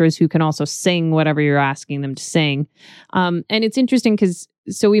right actors who can also sing whatever you're asking them to sing. And it's interesting because,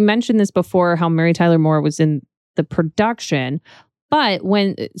 so we mentioned this before, how Mary Tyler Moore was in the production, but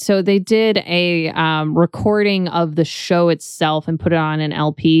so they did a recording of the show itself and put it on an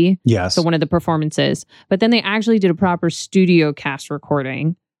LP. Yes. So one of the performances, but then they actually did a proper studio cast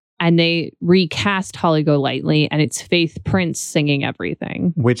recording and they recast Holly Golightly and it's Faith Prince singing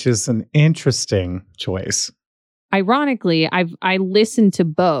everything. Which is an interesting choice. Ironically, I listened to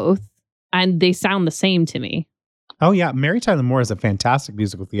both and they sound the same to me. Oh, yeah. Mary Tyler Moore is a fantastic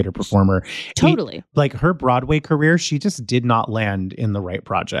musical theater performer. Totally. Like her Broadway career, she just did not land in the right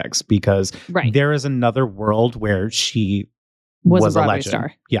projects because there is another world where she was a Broadway legend.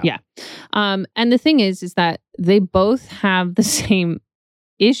 Star. Yeah. And the thing is that they both have the same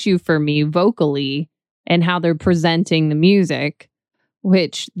issue for me vocally and how they're presenting the music,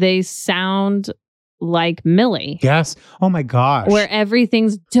 which they sound like Millie. Yes. Oh my gosh. Where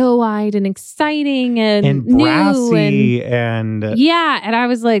everything's doe-eyed and exciting and brassy new and yeah. And I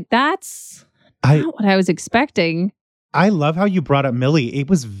was like, that's not what I was expecting. I love how you brought up Millie.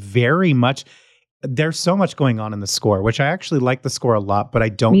 It was very much, there's so much going on in the score, which I actually like the score a lot, but I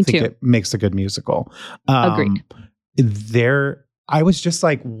don't think it makes a good musical. Agreed. I was just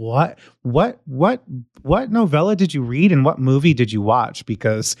like, what novella did you read and what movie did you watch?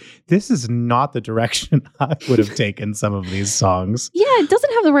 Because this is not the direction I would have taken some of these songs. Yeah, it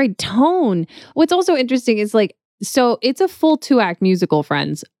doesn't have the right tone. What's also interesting is so it's a full 2-act musical,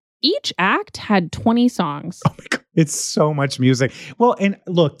 friends. Each act had 20 songs. Oh my God. It's so much music. Well, and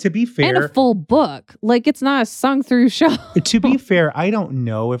look, to be fair. And a full book. Like, it's not a sung through show. To be fair, I don't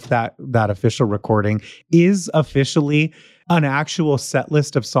know if that official recording is officially an actual set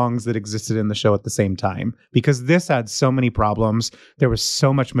list of songs that existed in the show at the same time, because this had so many problems. There was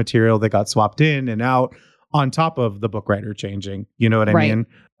so much material that got swapped in and out on top of the book writer changing. You know what I mean?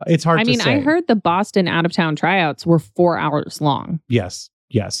 It's hard to say. I heard the Boston out-of-town tryouts were 4 hours long. Yes.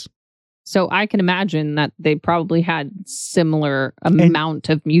 So I can imagine that they probably had similar amount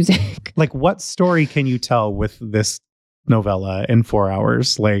of music. Like, what story can you tell with this novella in 4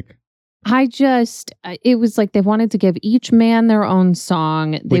 hours? Like, it was like they wanted to give each man their own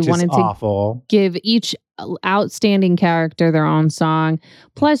song. They wanted to give each outstanding character their own song.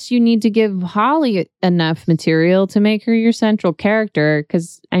 Plus, you need to give Holly enough material to make her your central character.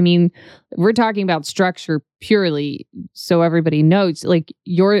 Because, I mean, we're talking about structure purely so everybody knows. Like,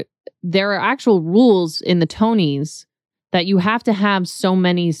 there are actual rules in the Tonys that you have to have so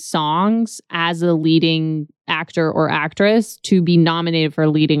many songs as a leading actor or actress to be nominated for a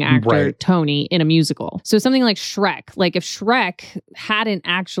leading actor Tony in a musical. So something like Shrek, like if Shrek hadn't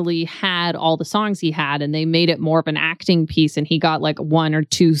actually had all the songs he had and they made it more of an acting piece and he got like 1 or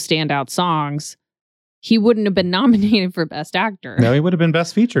 2 standout songs, he wouldn't have been nominated for Best Actor. No, he would have been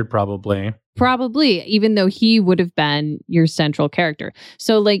Best Featured probably. Probably, even though he would have been your central character.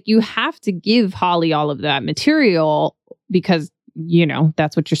 So like you have to give Holly all of that material because, you know,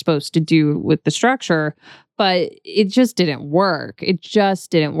 that's what you're supposed to do with the structure. But it just didn't work.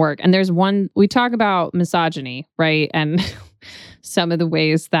 And there's we talk about misogyny, right? And some of the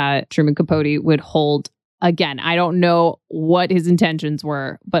ways that Truman Capote would hold. Again, I don't know what his intentions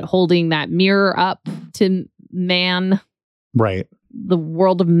were, but holding that mirror up to man, right, the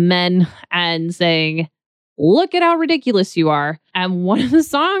world of men, and saying, look at how ridiculous you are. And one of the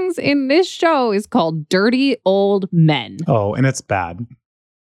songs in this show is called Dirty Old Men. Oh, and it's bad.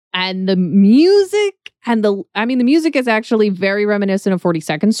 And the music the music is actually very reminiscent of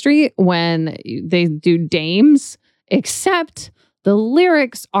 42nd Street when they do Dames, except the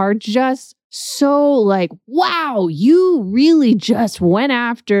lyrics are just so like, wow, you really just went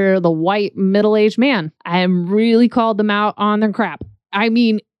after the white middle-aged man and really called them out on their crap. I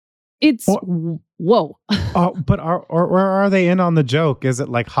mean, it's whoa. But are they in on the joke? Is it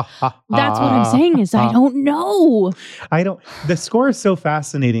like ha ha? That's what I'm saying is I don't know. The score is so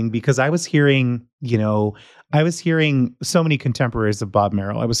fascinating because I was hearing so many contemporaries of Bob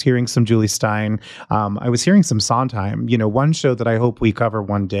Merrill. I was hearing some Julie Stein. I was hearing some Sondheim. One show that I hope we cover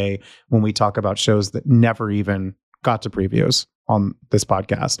one day when we talk about shows that never even got to previews on this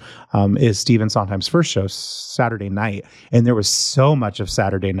podcast is Stephen Sondheim's first show, Saturday Night. And there was so much of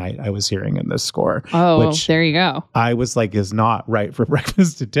Saturday Night I was hearing in this score. Oh, which there you go. I was like, is not right for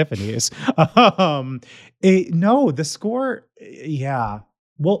Breakfast at Tiffany's. No, the score, yeah.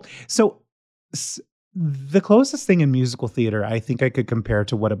 Well, so the closest thing in musical theater I think I could compare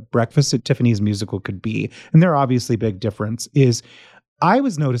to what a Breakfast at Tiffany's musical could be, and there are obviously big difference, is I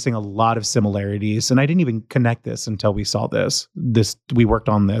was noticing a lot of similarities, and I didn't even connect this until we saw this. We worked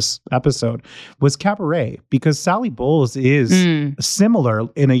on this episode, was Cabaret, because Sally Bowles is similar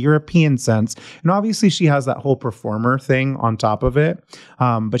in a European sense. And obviously she has that whole performer thing on top of it.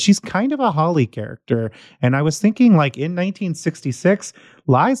 But she's kind of a Holly character. And I was thinking like in 1966,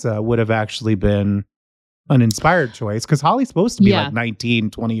 Liza would have actually been an inspired choice because Holly's supposed to be like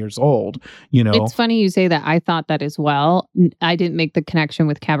 19, 20 years old, It's funny you say that. I thought that as well. I didn't make the connection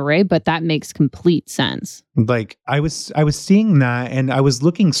with Cabaret, but that makes complete sense. Like I was seeing that, and I was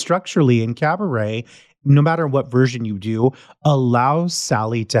looking structurally in Cabaret, no matter what version you do, allows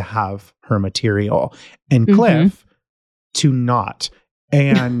Sally to have her material and Cliff to not.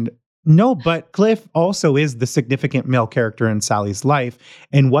 And no, but Cliff also is the significant male character in Sally's life.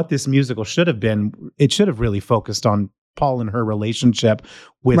 And what this musical should have been, it should have really focused on Paul and her relationship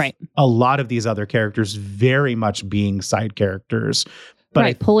with a lot of these other characters very much being side characters.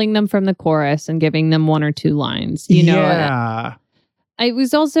 But pulling them from the chorus and giving them one or two lines. Yeah. I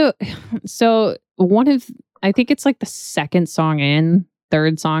was also, so one of, I think it's like the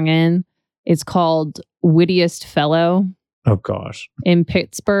third song in, it's called Wittiest Fellow. Oh, gosh. In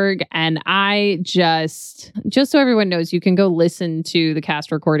Pittsburgh. And I just so everyone knows, you can go listen to the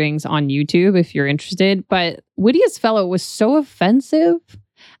cast recordings on YouTube if you're interested. But Wittiest Fellow was so offensive.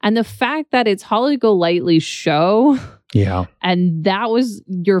 And the fact that it's Holly Golightly's show. Yeah. And that was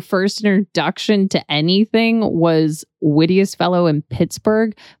your first introduction to anything was Wittiest Fellow in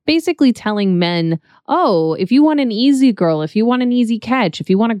Pittsburgh. Basically telling men, oh, if you want an easy girl, if you want an easy catch, if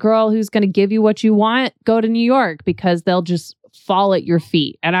you want a girl who's going to give you what you want, go to New York because they'll just fall at your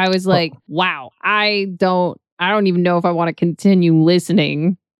feet. And I was like, wow, I don't even know if I want to continue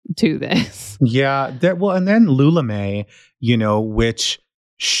listening to this. Yeah. And then Lula May, which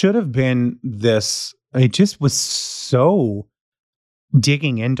should have been this. It just was so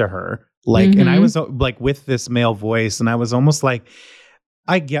digging into her. Like, and I was like with this male voice, and I was almost like,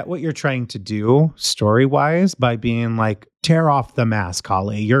 I get what you're trying to do story-wise by being like, tear off the mask,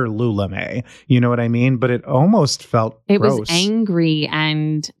 Holly. You're Lula May. You know what I mean? But it almost felt gross. Was angry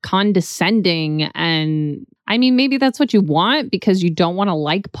and condescending. And I mean, maybe that's what you want because you don't want to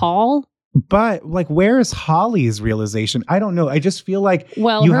like Paul. But like, where is Holly's realization? I don't know. I just feel like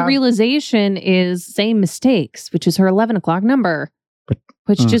her realization is same mistakes, which is her 11 o'clock number,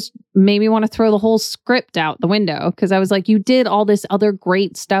 which just made me want to throw the whole script out the window. Because I was like, you did all this other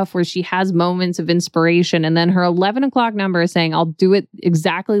great stuff where she has moments of inspiration. And then her 11 o'clock number is saying, I'll do it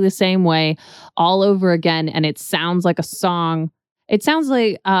exactly the same way all over again. And it sounds like a song. It sounds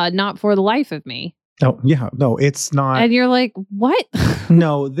like Not for the Life of Me. Oh, yeah. No, it's not. And you're like, what?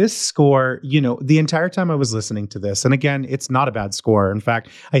 No, this score, the entire time I was listening to this, and again, it's not a bad score. In fact,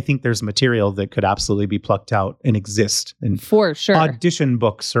 I think there's material that could absolutely be plucked out and exist in for sure audition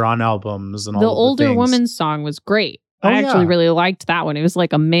books or on albums and all the of the Older things. Woman's song was great. I actually really liked that one. It was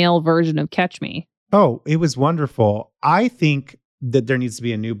like a male version of Catch Me. Oh, it was wonderful. I think that there needs to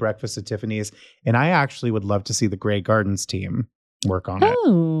be a new Breakfast at Tiffany's, and I actually would love to see the Grey Gardens team work on it.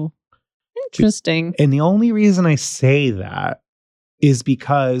 Oh, interesting. And the only reason I say that is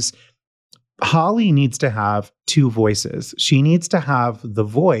because Holly needs to have two voices. She needs to have the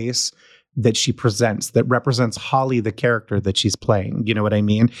voice that she presents that represents Holly, the character that she's playing. You know what I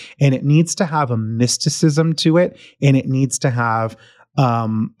mean? And it needs to have a mysticism to it, and it needs to have a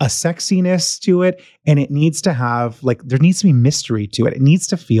sexiness to it, and it needs to have there needs to be mystery to it. It needs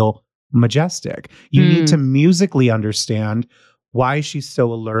to feel majestic. You need to musically understand why she's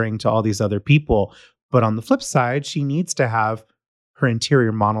so alluring to all these other people. But on the flip side, she needs to have her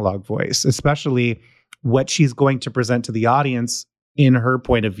interior monologue voice, especially what she's going to present to the audience in her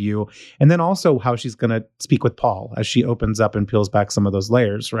point of view. And then also how she's going to speak with Paul as she opens up and peels back some of those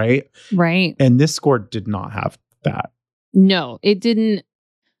layers, right? Right. And this score did not have that. No, it didn't.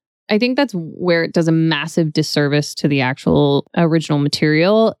 I think that's where it does a massive disservice to the actual original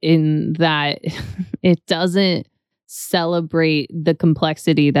material, in that it doesn't celebrate the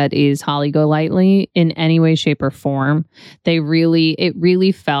complexity that is Holly Golightly in any way, shape, or form. It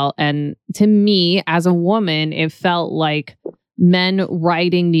really felt, and to me as a woman, it felt like men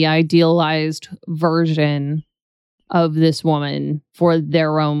writing the idealized version of this woman for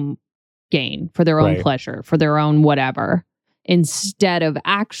their own gain, for their own pleasure, for their own whatever, instead of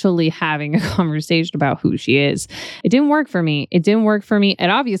actually having a conversation about who she is. It didn't work for me. It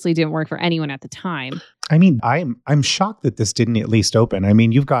obviously didn't work for anyone at the time. I mean, I'm shocked that this didn't at least open. I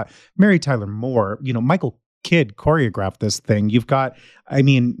mean, you've got Mary Tyler Moore, Michael Kidd choreographed this thing. You've got,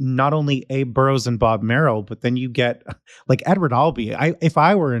 not only Abe Burrows and Bob Merrill, but then you get Edward Albee. If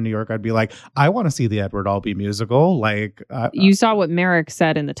I were in New York, I'd be like, I want to see the Edward Albee musical. You saw what Merrick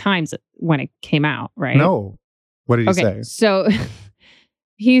said in the Times when it came out, right? No. What did he say? So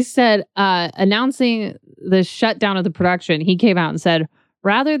he said, announcing the shutdown of the production, he came out and said,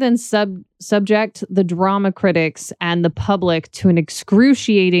 rather than subject the drama critics and the public to an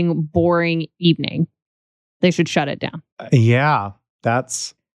excruciating, boring evening, they should shut it down. Yeah,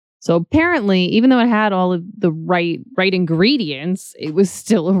 that's... So apparently, even though it had all of the right ingredients, it was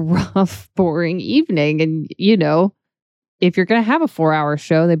still a rough, boring evening. And, if you're going to have a 4-hour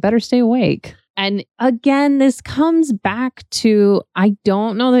show, they better stay awake. And again, this comes back to, I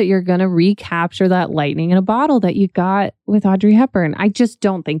don't know that you're going to recapture that lightning in a bottle that you got with Audrey Hepburn. I just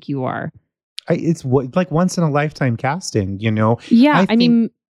don't think you are. It's like once in a lifetime casting, Yeah, I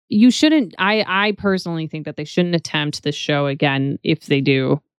mean, you shouldn't. I personally think that they shouldn't attempt this show again, if they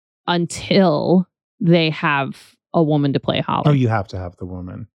do, until they have a woman to play Holly. Oh, you have to have the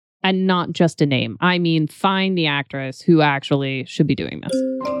woman. And not just a name. I mean, find the actress who actually should be doing this.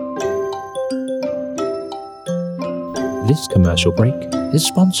 This commercial break is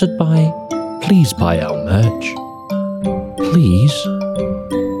sponsored by Please Buy Our Merch. Please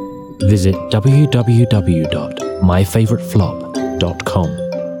visit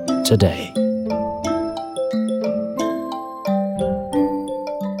www.myfavoriteflop.com today.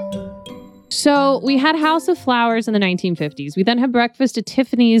 So we had House of Flowers in the 1950s. We then had Breakfast at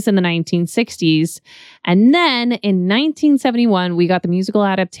Tiffany's in the 1960s. And then in 1971, we got the musical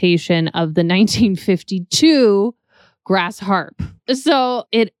adaptation of the 1952 Grass Harp. So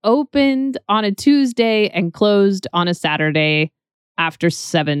it opened on a Tuesday and closed on a Saturday after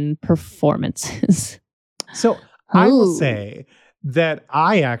 7 performances. So I will say that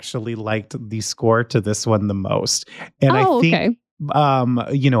I actually liked the score to this one the most. And I think,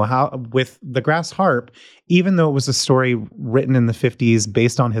 how with the Grass Harp, even though it was a story written in the 50s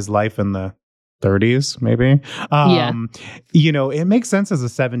based on his life in the 30s, maybe, it makes sense as a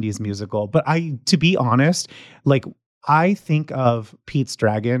 70s musical. But to be honest, I think of Pete's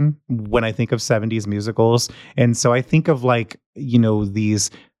Dragon when I think of 70s musicals. And so I think of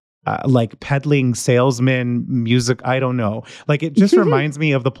these peddling salesman music. I don't know. It just reminds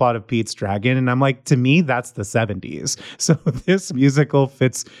me of the plot of Pete's Dragon. And I'm like, to me, that's the 70s. So this musical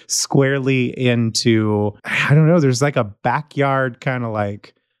fits squarely into, I don't know, there's a backyard kind of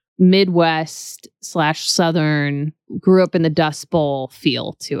Midwest/Southern, grew up in the Dust Bowl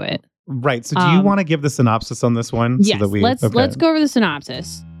feel to it. Right. So do you want to give the synopsis on this one? Yes, let's go over the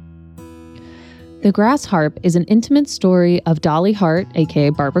synopsis. The Grass Harp is an intimate story of Dolly Hart, aka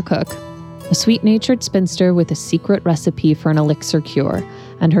Barbara Cook, a sweet-natured spinster with a secret recipe for an elixir cure,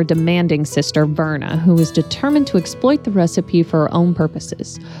 and her demanding sister Verna, who is determined to exploit the recipe for her own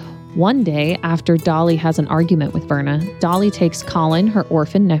purposes. One day, after Dolly has an argument with Verna, Dolly takes Colin, her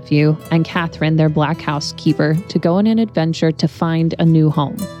orphan nephew, and Catherine, their black housekeeper, to go on an adventure to find a new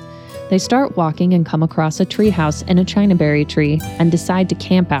home. They start walking and come across a treehouse in a chinaberry tree and decide to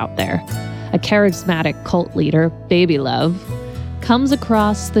camp out there. A charismatic cult leader, Baby Love, comes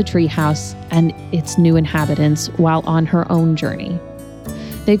across the treehouse and its new inhabitants while on her own journey.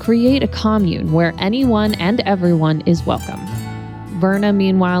 They create a commune where anyone and everyone is welcome. Verna,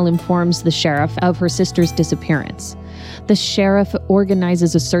 meanwhile, informs the sheriff of her sister's disappearance. The sheriff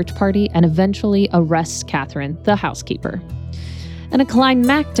organizes a search party and eventually arrests Catherine, the housekeeper. In a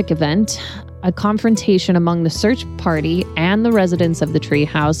climactic event, a confrontation among the search party and the residents of the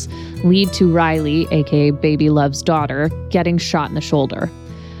treehouse lead to Riley, aka Baby Love's daughter, getting shot in the shoulder.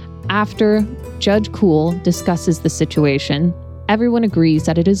 After Judge Cool discusses the situation, everyone agrees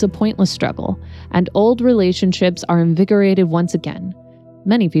that it is a pointless struggle, and old relationships are invigorated once again.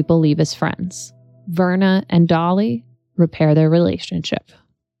 Many people leave as friends. Verna and Dolly repair their relationship.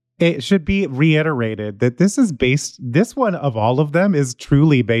 It should be reiterated that this one of all of them is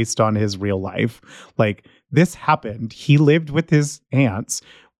truly based on his real life. Like, this happened. He lived with his aunts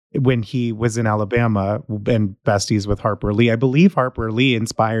when he was in Alabama and besties with Harper Lee. I believe Harper Lee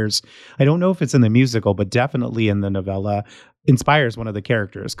inspires, I don't know if it's in the musical, but definitely in the novella, inspires one of the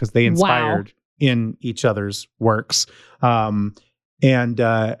characters because they inspired in each other's works.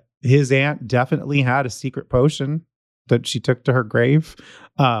 And his aunt definitely had a secret potion that she took to her grave.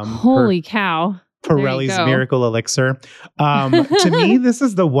 Holy cow. Pirelli's Miracle Elixir. To me, this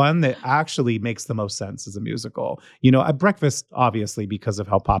is the one that actually makes the most sense as a musical. At Breakfast, obviously, because of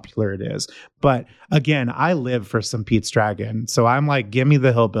how popular it is. But again, I live for some Pete's Dragon. So I'm like, give me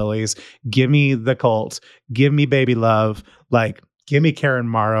the Hillbillies, give me the Cult, give me Baby Love, like, give me Karen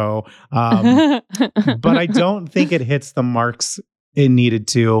Morrow. But I don't think it hits the marks it needed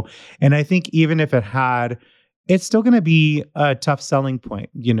to. And I think even if it had, it's still going to be a tough selling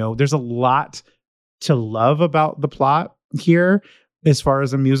point. There's a lot to love about the plot here as far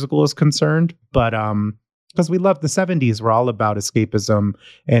as a musical is concerned. But because we love the 70s, we're all about escapism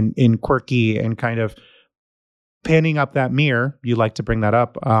and in quirky and kind of panning up that mirror. You like to bring that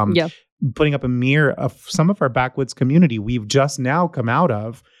up. Putting up a mirror of some of our backwoods community. We've just now come out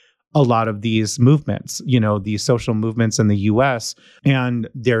of a lot of these movements, these social movements in the US. And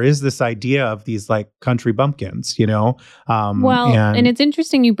there is this idea of these like country bumpkins, and it's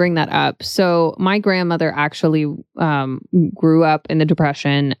interesting you bring that up. So my grandmother actually grew up in the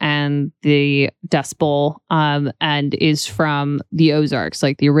Depression and the Dust Bowl and is from the Ozarks,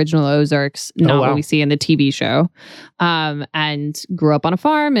 like the original Ozarks, not what we see in the TV show, and grew up on a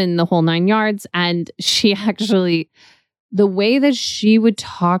farm and the whole 9 yards. And she actually... the way that she would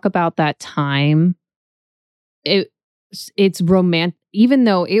talk about that time, it's romantic, even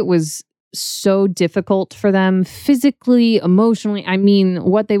though it was so difficult for them physically, emotionally. I mean,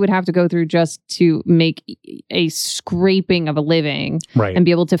 what they would have to go through just to make a scraping of a living and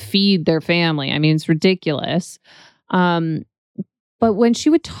be able to feed their family. I mean, it's ridiculous. But when she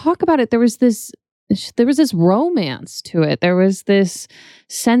would talk about it, there was this romance to it. There was this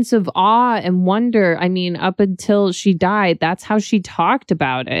sense of awe and wonder. I mean, up until she died, that's how she talked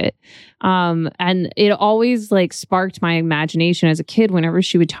about it. And it always like sparked my imagination as a kid whenever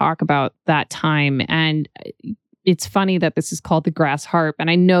she would talk about that time. And it's funny that this is called the grass harp. And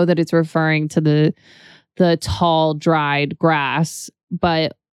I know that it's referring to the tall, dried grass,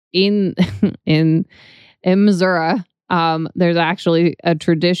 but in Missouri, there's actually a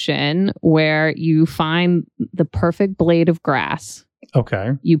tradition where you find the perfect blade of grass.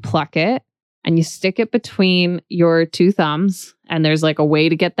 Okay. You pluck it and you stick it between your two thumbs. And there's like a way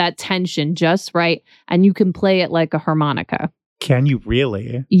to get that tension just right. And you can play it like a harmonica. Can you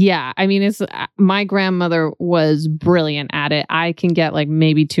really? Yeah. I mean, my grandmother was brilliant at it. I can get like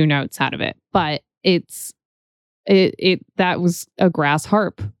maybe 2 notes out of it, but that was a grass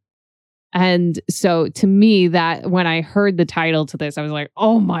harp. And so to me, that when I heard the title to this, I was like,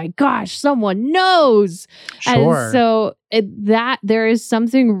 oh my gosh, someone knows. Sure. And so there is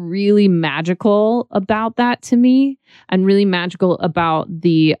something really magical about that to me, and really magical about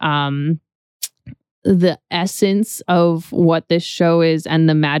the essence of what this show is and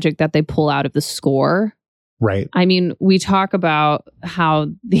the magic that they pull out of the score. Right. I mean, we talk about how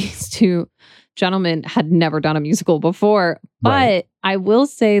these two gentlemen had never done a musical before, but I will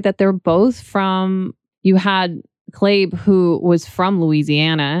say that they're both you had Clabe, who was from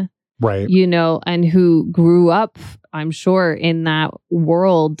Louisiana, right? And who grew up, I'm sure, in that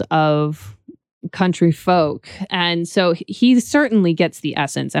world of country folk. And so he certainly gets the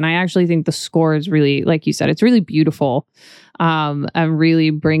essence. And I actually think the score is really, like you said, it's really beautiful, and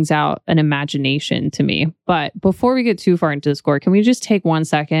really brings out an imagination to me. But before we get too far into the score, can we just take 1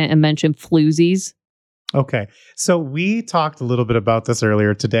 second and mention floozies? Okay. So we talked a little bit about this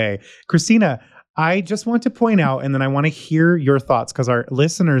earlier today. Christina, I just want to point out, and then I want to hear your thoughts because our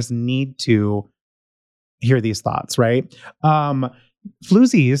listeners need to hear these thoughts, right?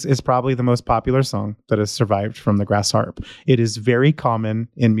 Floozies is probably the most popular song that has survived from the Grass Harp. It is very common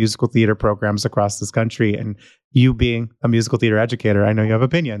in musical theater programs across this country. And you being a musical theater educator, I know you have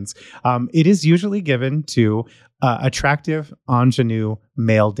opinions. It is usually given to attractive ingenue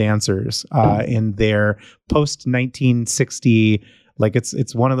male dancers in their post-1960, like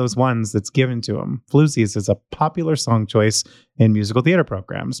it's one of those ones that's given to them. Floozies is a popular song choice in musical theater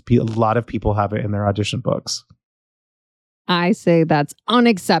programs. A lot of people have it in their audition books. I say that's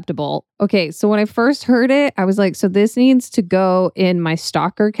unacceptable. Okay, so when I first heard it, I was like, so this needs to go in my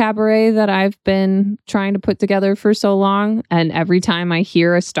stalker cabaret that I've been trying to put together for so long. And every time I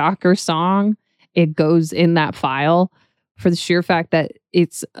hear a stalker song, it goes in that file for the sheer fact that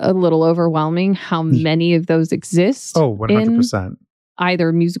it's a little overwhelming how many of those exist. Oh, 100%. In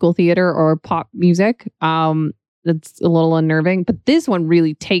either musical theater or pop music. That's a little unnerving. But this one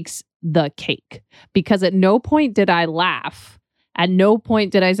really takes the cake, because at no point did I laugh. At no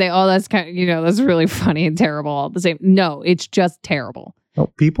point did I say, oh, that's kind of, that's really funny and terrible all the same. No, it's just terrible. Oh,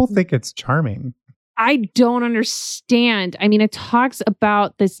 people think it's charming. I don't understand. I mean, it talks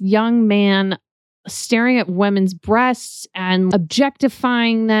about this young man staring at women's breasts and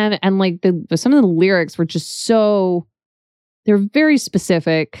objectifying them. And like some of the lyrics were just they're very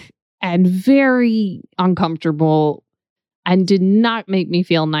specific and very uncomfortable and did not make me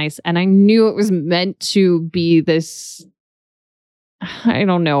feel nice. And I knew it was meant to be this, I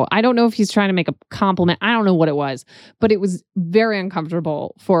don't know. I don't know if he's trying to make a compliment. I don't know what it was, but it was very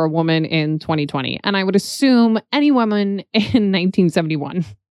uncomfortable for a woman in 2020. And I would assume any woman in 1971.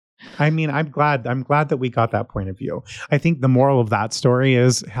 I mean, I'm glad that we got that point of view. I think the moral of that story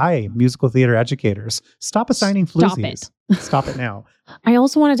is, hi, musical theater educators, stop assigning floozies. Stop it now. I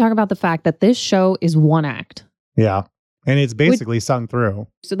also want to talk about the fact that this show is one act. Yeah. And it's basically sung through.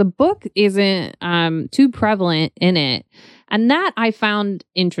 So the book isn't too prevalent in it. And that I found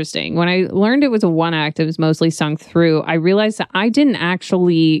interesting. When I learned it was a one act, it was mostly sung through, I realized that I didn't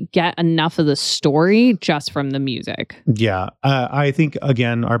actually get enough of the story just from the music. Yeah. I think,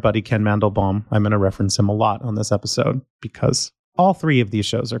 again, our buddy Ken Mandelbaum, I'm going to reference him a lot on this episode because all three of these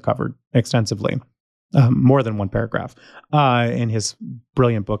shows are covered extensively. More than one paragraph in his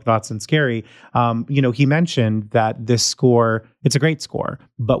brilliant book, Thoughts and Scary. He mentioned that this score, it's a great score,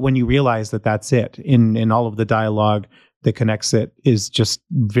 but when you realize that that's it, in all of the dialogue that connects it is just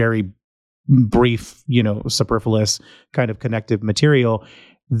very brief, superfluous kind of connective material.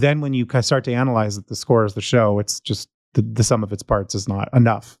 Then when you start to analyze that the score is the show, it's just the sum of its parts is not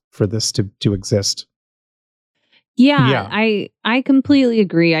enough for this to exist. Yeah. I completely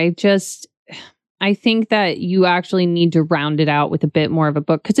agree. I think that you actually need to round it out with a bit more of a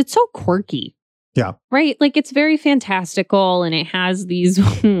book because it's so quirky. Yeah. Right? Like it's very fantastical and it has these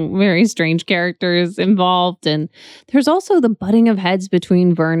very strange characters involved. And there's also the butting of heads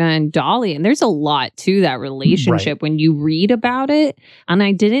between Verna and Dolly. And there's a lot to that relationship when you read about it. And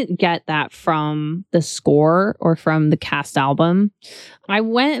I didn't get that from the score or from the cast album. I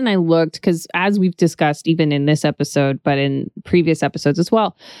went and I looked because as we've discussed, even in this episode, but in previous episodes as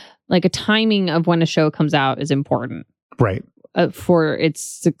well, like a timing of when a show comes out is important. Right. For its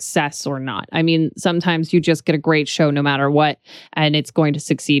success or not. I mean, sometimes you just get a great show no matter what, and it's going to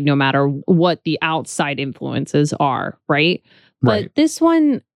succeed no matter what the outside influences are, right? But this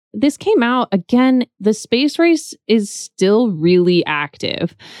came out, again, the space race is still really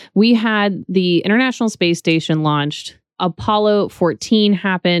active. We had the International Space Station launched. Apollo 14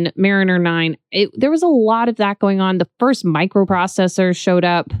 happened, Mariner 9. There was a lot of that going on. The first microprocessor showed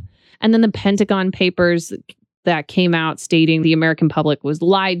up. And then the Pentagon Papers that came out stating the American public was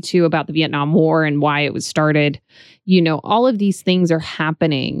lied to about the Vietnam War and why it was started. All of these things are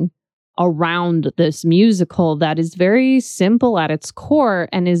happening around this musical that is very simple at its core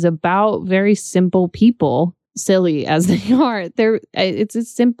and is about very simple people, silly as they are. It's a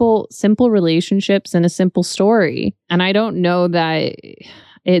simple relationships and a simple story. And I don't know that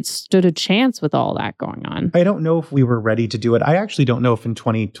it stood a chance with all that going on. I don't know if we were ready to do it. I actually don't know if in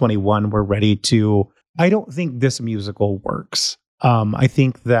 2021 we're ready to. I don't think this musical works. I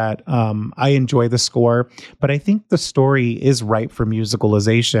think that I enjoy the score, but I think the story is ripe for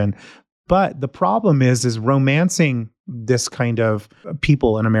musicalization. But the problem is romancing this kind of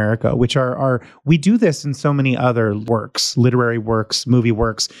people in America, which are we do this in so many other works, literary works, movie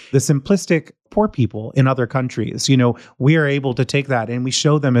works, the simplistic poor people in other countries. We are able to take that and we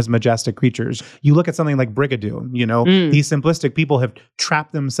show them as majestic creatures. You look at something like Brigadoon, these simplistic people have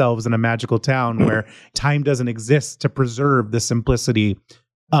trapped themselves in a magical town where time doesn't exist to preserve the simplicity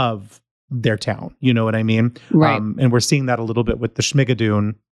of their town. You know what I mean? Right. And we're seeing that a little bit with the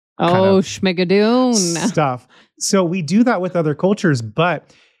Schmigadoon schmigadoon stuff. So we do that with other cultures,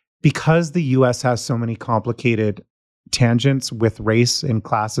 but because the US has so many complicated tangents with race and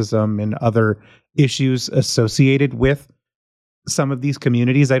classism and other issues associated with some of these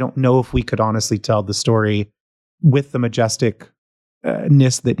communities, I don't know if we could honestly tell the story with the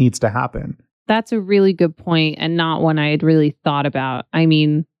majesticness that needs to happen. That's a really good point, and not one I had really thought about. I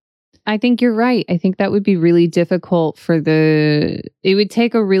mean, I think you're right. I think that would be really difficult it would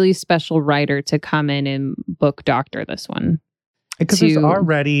take a really special writer to come in and book doctor this one. Because there's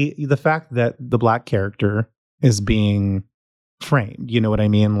already the fact that the Black character is being framed. You know what I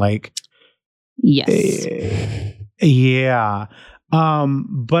mean? Like, yes. Yeah.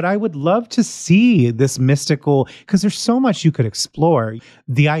 But I would love to see this mystical, because there's so much you could explore.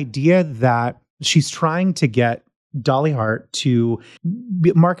 The idea that she's trying to get Dolly Hart to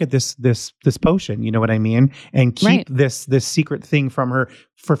market this potion, you know what I mean? And keep this secret thing from her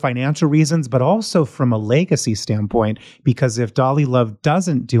for financial reasons, but also from a legacy standpoint, because if Dolly Love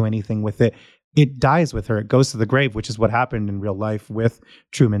doesn't do anything with it, it dies with her. It goes to the grave, which is what happened in real life with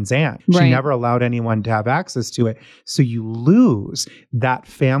Truman's aunt. She never allowed anyone to have access to it. So you lose that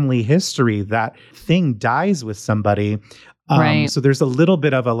family history. That thing dies with somebody. So there's a little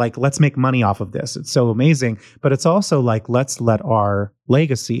bit of a like, let's make money off of this. It's so amazing. But it's also like, let's let our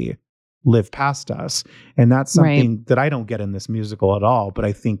legacy live past us. And that's something that I don't get in this musical at all, but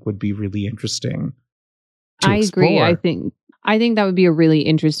I think would be really interesting to explore. Agree. I think that would be a really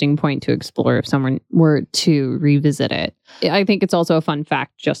interesting point to explore if someone were to revisit it. I think it's also a fun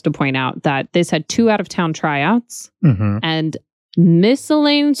fact just to point out that this had 2 out-of-town tryouts, and Miss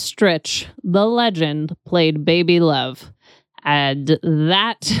Elaine Stritch, the legend, played Baby Love. And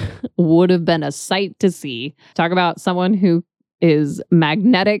that would have been a sight to see. Talk about someone who is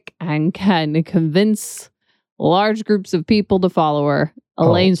magnetic and can convince large groups of people to follow her.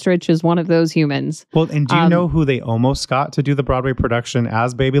 Elaine Stritch is one of those humans. Well, and do you know who they almost got to do the Broadway production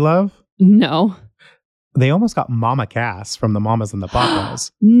as Baby Love? No. They almost got Mama Cass from the Mamas and the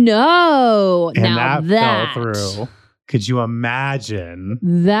Papas. No. And that fell through. Could you imagine?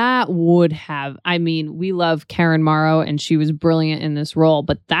 That would have, I mean, we love Karen Morrow and she was brilliant in this role,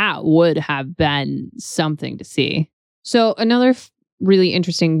 but that would have been something to see. So another really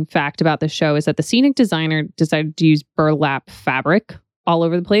interesting fact about the show is that the scenic designer decided to use burlap fabric all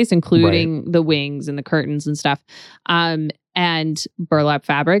over the place, including the wings and the curtains and stuff. And burlap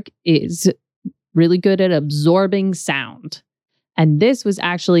fabric is really good at absorbing sound. And this was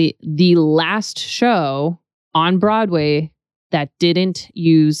actually the last show on Broadway that didn't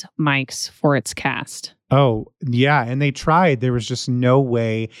use mics for its cast. Oh, yeah. And they tried. There was just no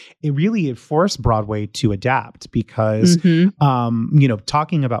way. It forced Broadway to adapt because,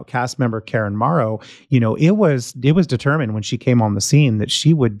 talking about cast member Karen Morrow, it was determined when she came on the scene that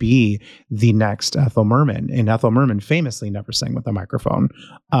she would be the next Ethel Merman. And Ethel Merman famously never sang with a microphone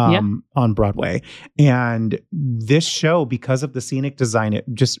on Broadway. And this show, because of the scenic design,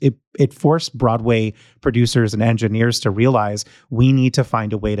 it forced Broadway producers and engineers to realize we need to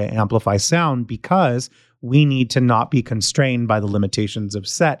find a way to amplify sound because we need to not be constrained by the limitations of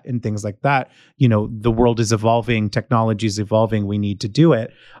set and things like that. The world is evolving, technology is evolving, we need to do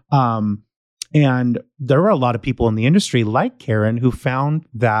it. And there were a lot of people in the industry like Karen who found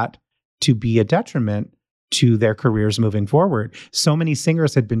that to be a detriment to their careers moving forward. So many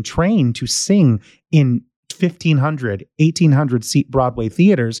singers had been trained to sing in 1,500, 1,800 seat Broadway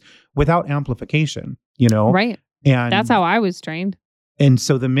theaters without amplification, Right. And that's how I was trained. And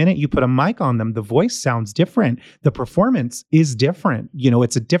so the minute you put a mic on them, the voice sounds different. The performance is different.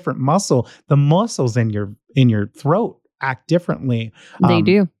 It's a different muscle. The muscles in your throat act differently. They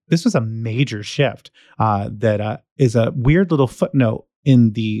do. This was a major shift that is a weird little footnote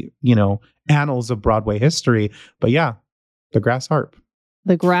in the, annals of Broadway history. But yeah, the Grass Harp.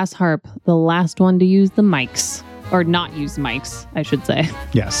 The Grass Harp, the last one to use the mics. Or not use mics, I should say.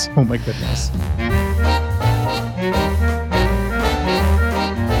 Yes. Oh my goodness.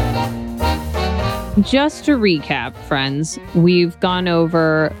 Just to recap, friends, we've gone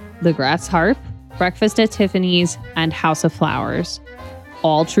over The Grass Harp, Breakfast at Tiffany's, and House of Flowers.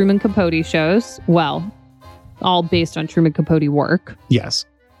 All Truman Capote shows. Well, all based on Truman Capote work. Yes.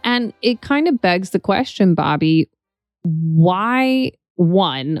 And it kind of begs the question, Bobby, why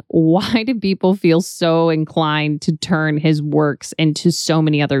do people feel so inclined to turn his works into so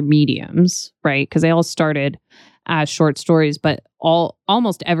many other mediums, right? Because they all started as short stories, but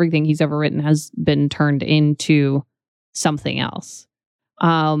almost everything he's ever written has been turned into something else.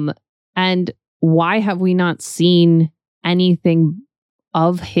 And why have we not seen anything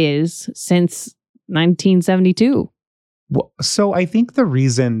of his since 1972? So I think the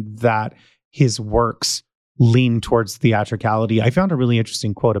reason that his works lean towards theatricality, I found a really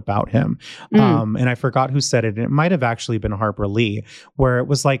interesting quote about him. And I forgot who said it. And it might have actually been Harper Lee, where it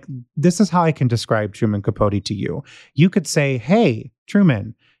was like, this is how I can describe Truman Capote to you. You could say, hey,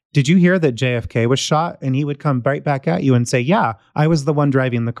 Truman, did you hear that JFK was shot? And he would come right back at you and say, yeah, I was the one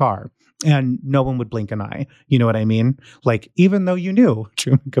driving the car. And no one would blink an eye. You know what I mean? Like, even though you knew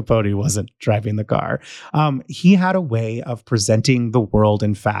Truman Capote wasn't driving the car, he had a way of presenting the world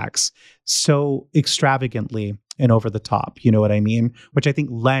and facts so extravagantly and over the top. You know what I mean? Which I think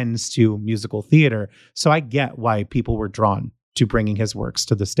lends to musical theater. So I get why people were drawn to bringing his works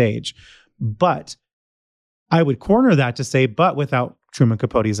to the stage. But I would corner that to say, but without Truman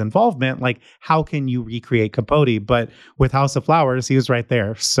Capote's involvement, like, how can you recreate Capote? But with House of Flowers, he was right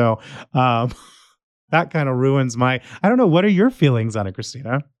there. So that kind of ruins I don't know. What are your feelings on it,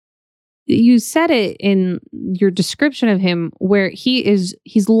 Christina? You said it in your description of him where he's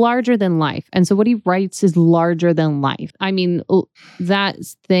larger than life. And so what he writes is larger than life. I mean, that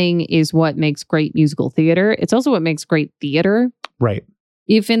thing is what makes great musical theater. It's also what makes great theater. Right.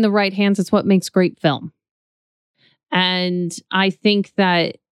 If in the right hands, it's what makes great film. And I think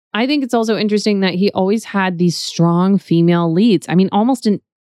it's also interesting that he always had these strong female leads. I mean,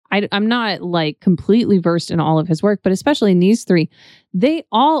 I'm not like completely versed in all of his work, but especially in these three, they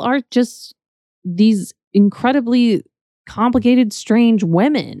all are just these incredibly complicated, strange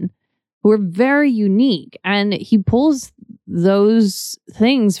women who are very unique. And he pulls those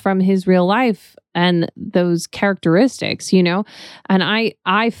things from his real life and those characteristics, you know? And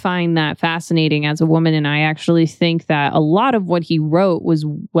I find that fascinating as a woman. And I actually think that a lot of what he wrote was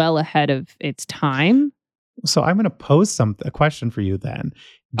well ahead of its time. So I'm going to pose a question for you then.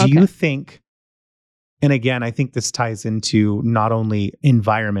 Do you think, and again, I think this ties into not only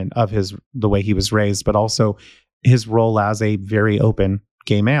environment of the way he was raised, but also his role as a very open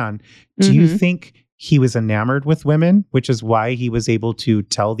gay man. Do you think he was enamored with women, which is why he was able to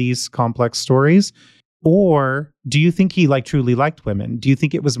tell these complex stories? Or do you think he truly liked women? Do you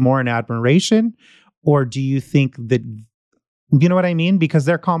think it was more an admiration? Or do you think that, you know what I mean? Because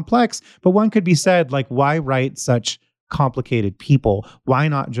they're complex, but one could be said, like, why write such complicated people? Why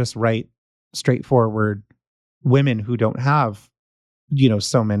not just write straightforward women who don't have,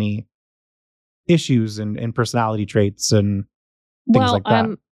 so many issues and personality traits and things like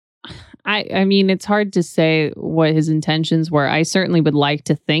that? I mean, it's hard to say what his intentions were. I certainly would like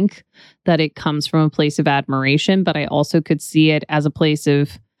to think that it comes from a place of admiration, but I also could see it as a place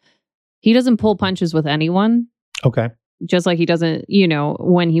of, he doesn't pull punches with anyone. Okay. Just like he doesn't,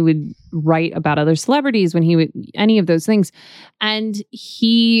 when he would write about other celebrities, when he would, any of those things. And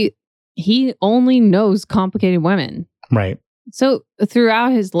he only knows complicated women. Right. So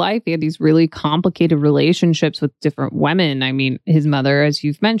throughout his life, he had these really complicated relationships with different women. I mean, his mother, as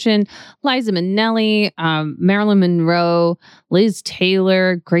you've mentioned, Liza Minnelli, Marilyn Monroe, Liz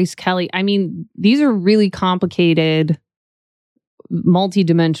Taylor, Grace Kelly. I mean, these are really complicated,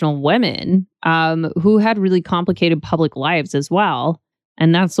 multidimensional women who had really complicated public lives as well.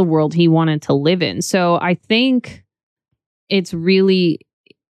 And that's the world he wanted to live in. So I think it's really,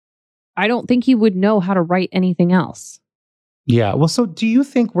 I don't think he would know how to write anything else. Yeah. Well, so do you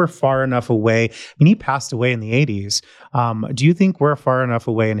think we're far enough away? I mean, he passed away in the 80s. Do you think we're far enough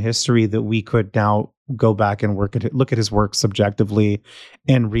away in history that we could now go back and look at his work subjectively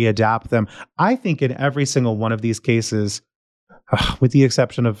and readapt them? I think in every single one of these cases, with the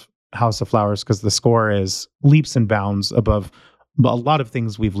exception of House of Flowers, because the score is leaps and bounds above a lot of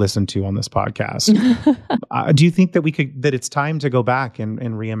things we've listened to on this podcast. Do you think that that it's time to go back and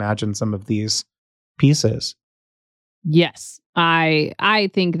reimagine some of these pieces? Yes, I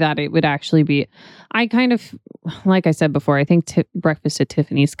think that it would actually be, I kind of, like I said before, I think Breakfast at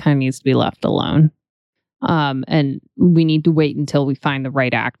Tiffany's kind of needs to be left alone. And we need to wait until we find the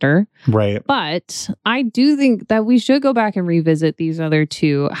right actor. Right. But I do think that we should go back and revisit these other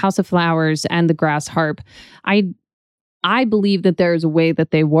two, House of Flowers and The Grass Harp. I believe that there's a way that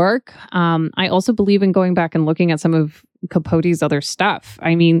they work. I also believe in going back and looking at some of Capote's other stuff.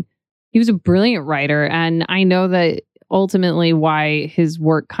 I mean, he was a brilliant writer, and I know that ultimately why his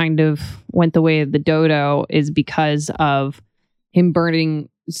work kind of went the way of the dodo is because of him burning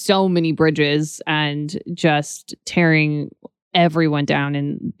so many bridges and just tearing everyone down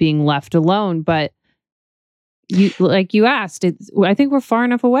and being left alone. But you asked, I think we're far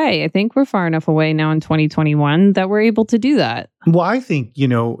enough away. I think we're far enough away now in 2021 that we're able to do that. Well, I think,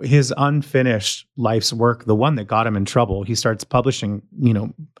 his unfinished life's work, the one that got him in trouble, he starts publishing,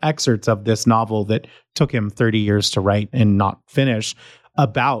 excerpts of this novel that took him 30 years to write and not finish.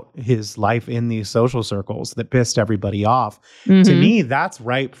 about his life in these social circles that pissed everybody off. To Mhm. me, that's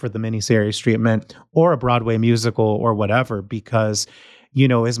ripe for the miniseries treatment or a Broadway musical or whatever, because,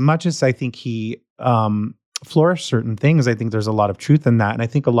 as much as I think he flourished certain things, I think there's a lot of truth in that. And I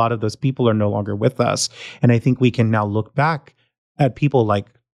think a lot of those people are no longer with us. And I think we can now look back at people like,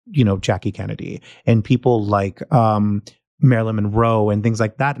 Jackie Kennedy and people like Marilyn Monroe and things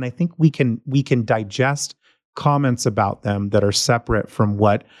like that. And I think we can digest comments about them that are separate from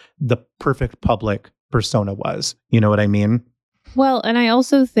what the perfect public persona was. You know what I mean? Well, and I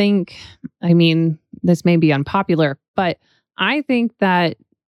also think, this may be unpopular, but I think that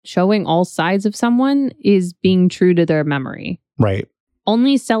showing all sides of someone is being true to their memory. Right.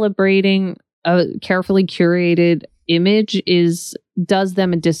 Only celebrating a carefully curated image does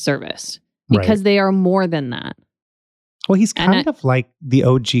them a disservice because they are more than that. Well, he's kind of like the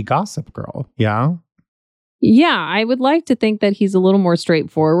OG Gossip Girl. Yeah. Yeah, I would like to think that he's a little more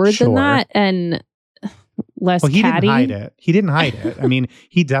straightforward than that and less he catty. He didn't hide it.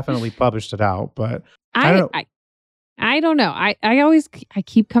 He definitely published it out, but I don't know. I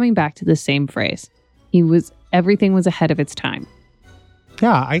keep coming back to the same phrase. Everything was ahead of its time.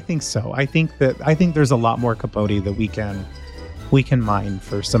 Yeah, I think so. I think there's a lot more Capote that we can mine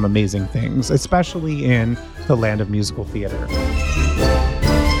for some amazing things, especially in the land of musical theater.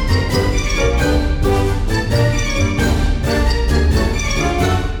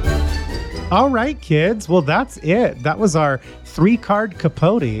 All right, kids. Well, that's it. That was our 3-card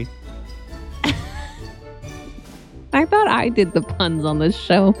Capote. I thought I did the puns on this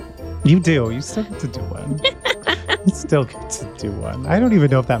show. You do. You still get to do one. You still get to do one. I don't even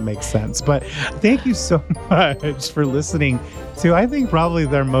know if that makes sense, but thank you so much for listening to, I think, probably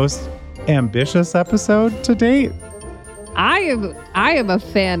their most ambitious episode to date. I am a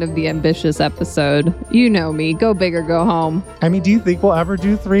fan of the ambitious episode. You know me. Go big or go home. Do you think we'll ever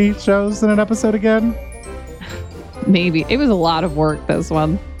do 3 shows in an episode again? Maybe. It was a lot of work, this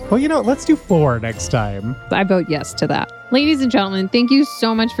one. Well, let's do 4 next time. I vote yes to that. Ladies and gentlemen, thank you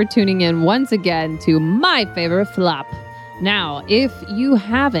so much for tuning in once again to My Favorite Flop. Now, if you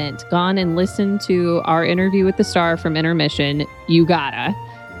haven't gone and listened to our interview with the star from Intermission, you gotta.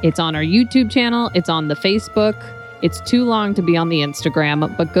 It's on our YouTube channel. It's on the Facebook. It's too long to be on the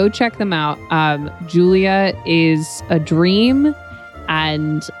Instagram, but go check them out. Julia is a dream,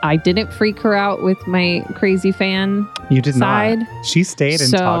 and I didn't freak her out with my crazy fan. You did side. Not. She stayed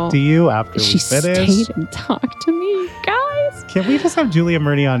and talked to you after we finished. She stayed and talked to me, guys. Can we just have Julia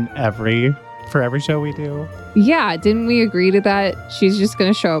Murney on for every show we do? Yeah, didn't we agree to that? She's just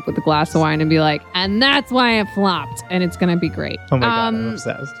going to show up with a glass of wine and be like, and that's why it flopped, and it's going to be great. Oh my God, I'm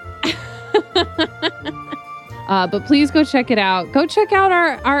obsessed. But please go check it out. Go check out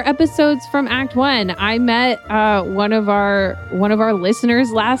our episodes from Act 1. I met one of our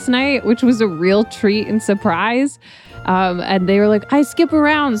listeners last night, which was a real treat and surprise. And they were like, I skip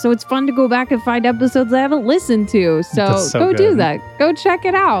around, so it's fun to go back and find episodes I haven't listened to. So go do that. Go check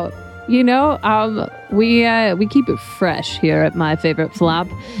it out. We keep it fresh here at My Favorite Flop.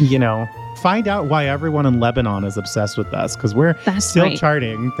 Find out why everyone in Lebanon is obsessed with us, because we're still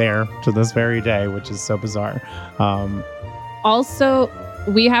charting there to this very day, which is so bizarre. Also,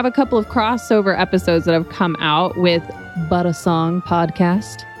 we have a couple of crossover episodes that have come out with But a Song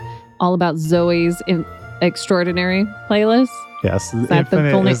podcast, all about Zoe's Extraordinary playlist. Yes,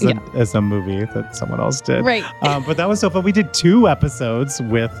 Infinite is a movie that someone else did. Right. But that was so fun. We did 2 episodes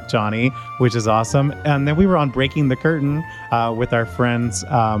with Johnny, which is awesome. And then we were on Breaking the Curtain with our friends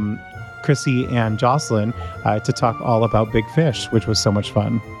Chrissy and Jocelyn to talk all about Big Fish, which was so much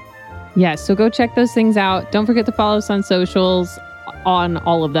fun. Yeah, so go check those things out. Don't forget to follow us on socials, on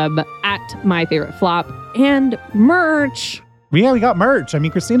all of them, at My Favorite Flop, and merch. Yeah, we got merch.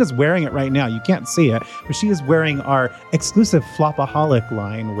 Christina's wearing it right now. You can't see it, but she is wearing our exclusive Flopaholic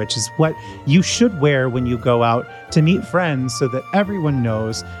line, which is what you should wear when you go out to meet friends, so that everyone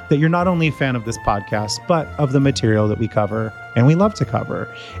knows that you're not only a fan of this podcast, but of the material that we cover and we love to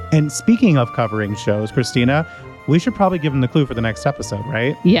cover. And speaking of covering shows, Christina, we should probably give them the clue for the next episode,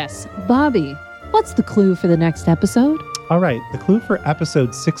 right? Yes. Bobby, what's the clue for the next episode? All right. The clue for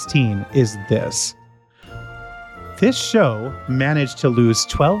episode 16 is this. This show managed to lose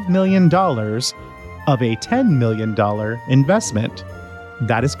 $12 million of a $10 million investment.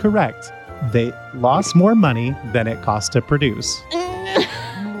 That is correct. They lost more money than it cost to produce.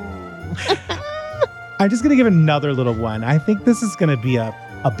 I'm just going to give another little one. I think this is going to be a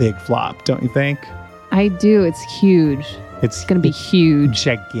big flop, don't you think? I do. It's huge. It's going to be huge.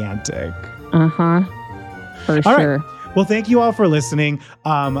 Gigantic. Uh-huh. For all sure. Right. Well, thank you all for listening.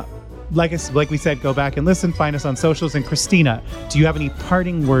 like we said, go back and listen. Find us on socials. And Christina, do you have any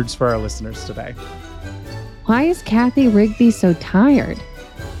parting words for our listeners today? Why is Kathy Rigby so tired?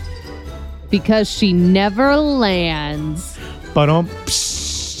 Because she never lands.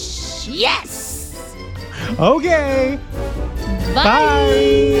 Yes. Okay. Bye.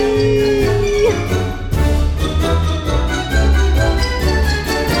 Bye.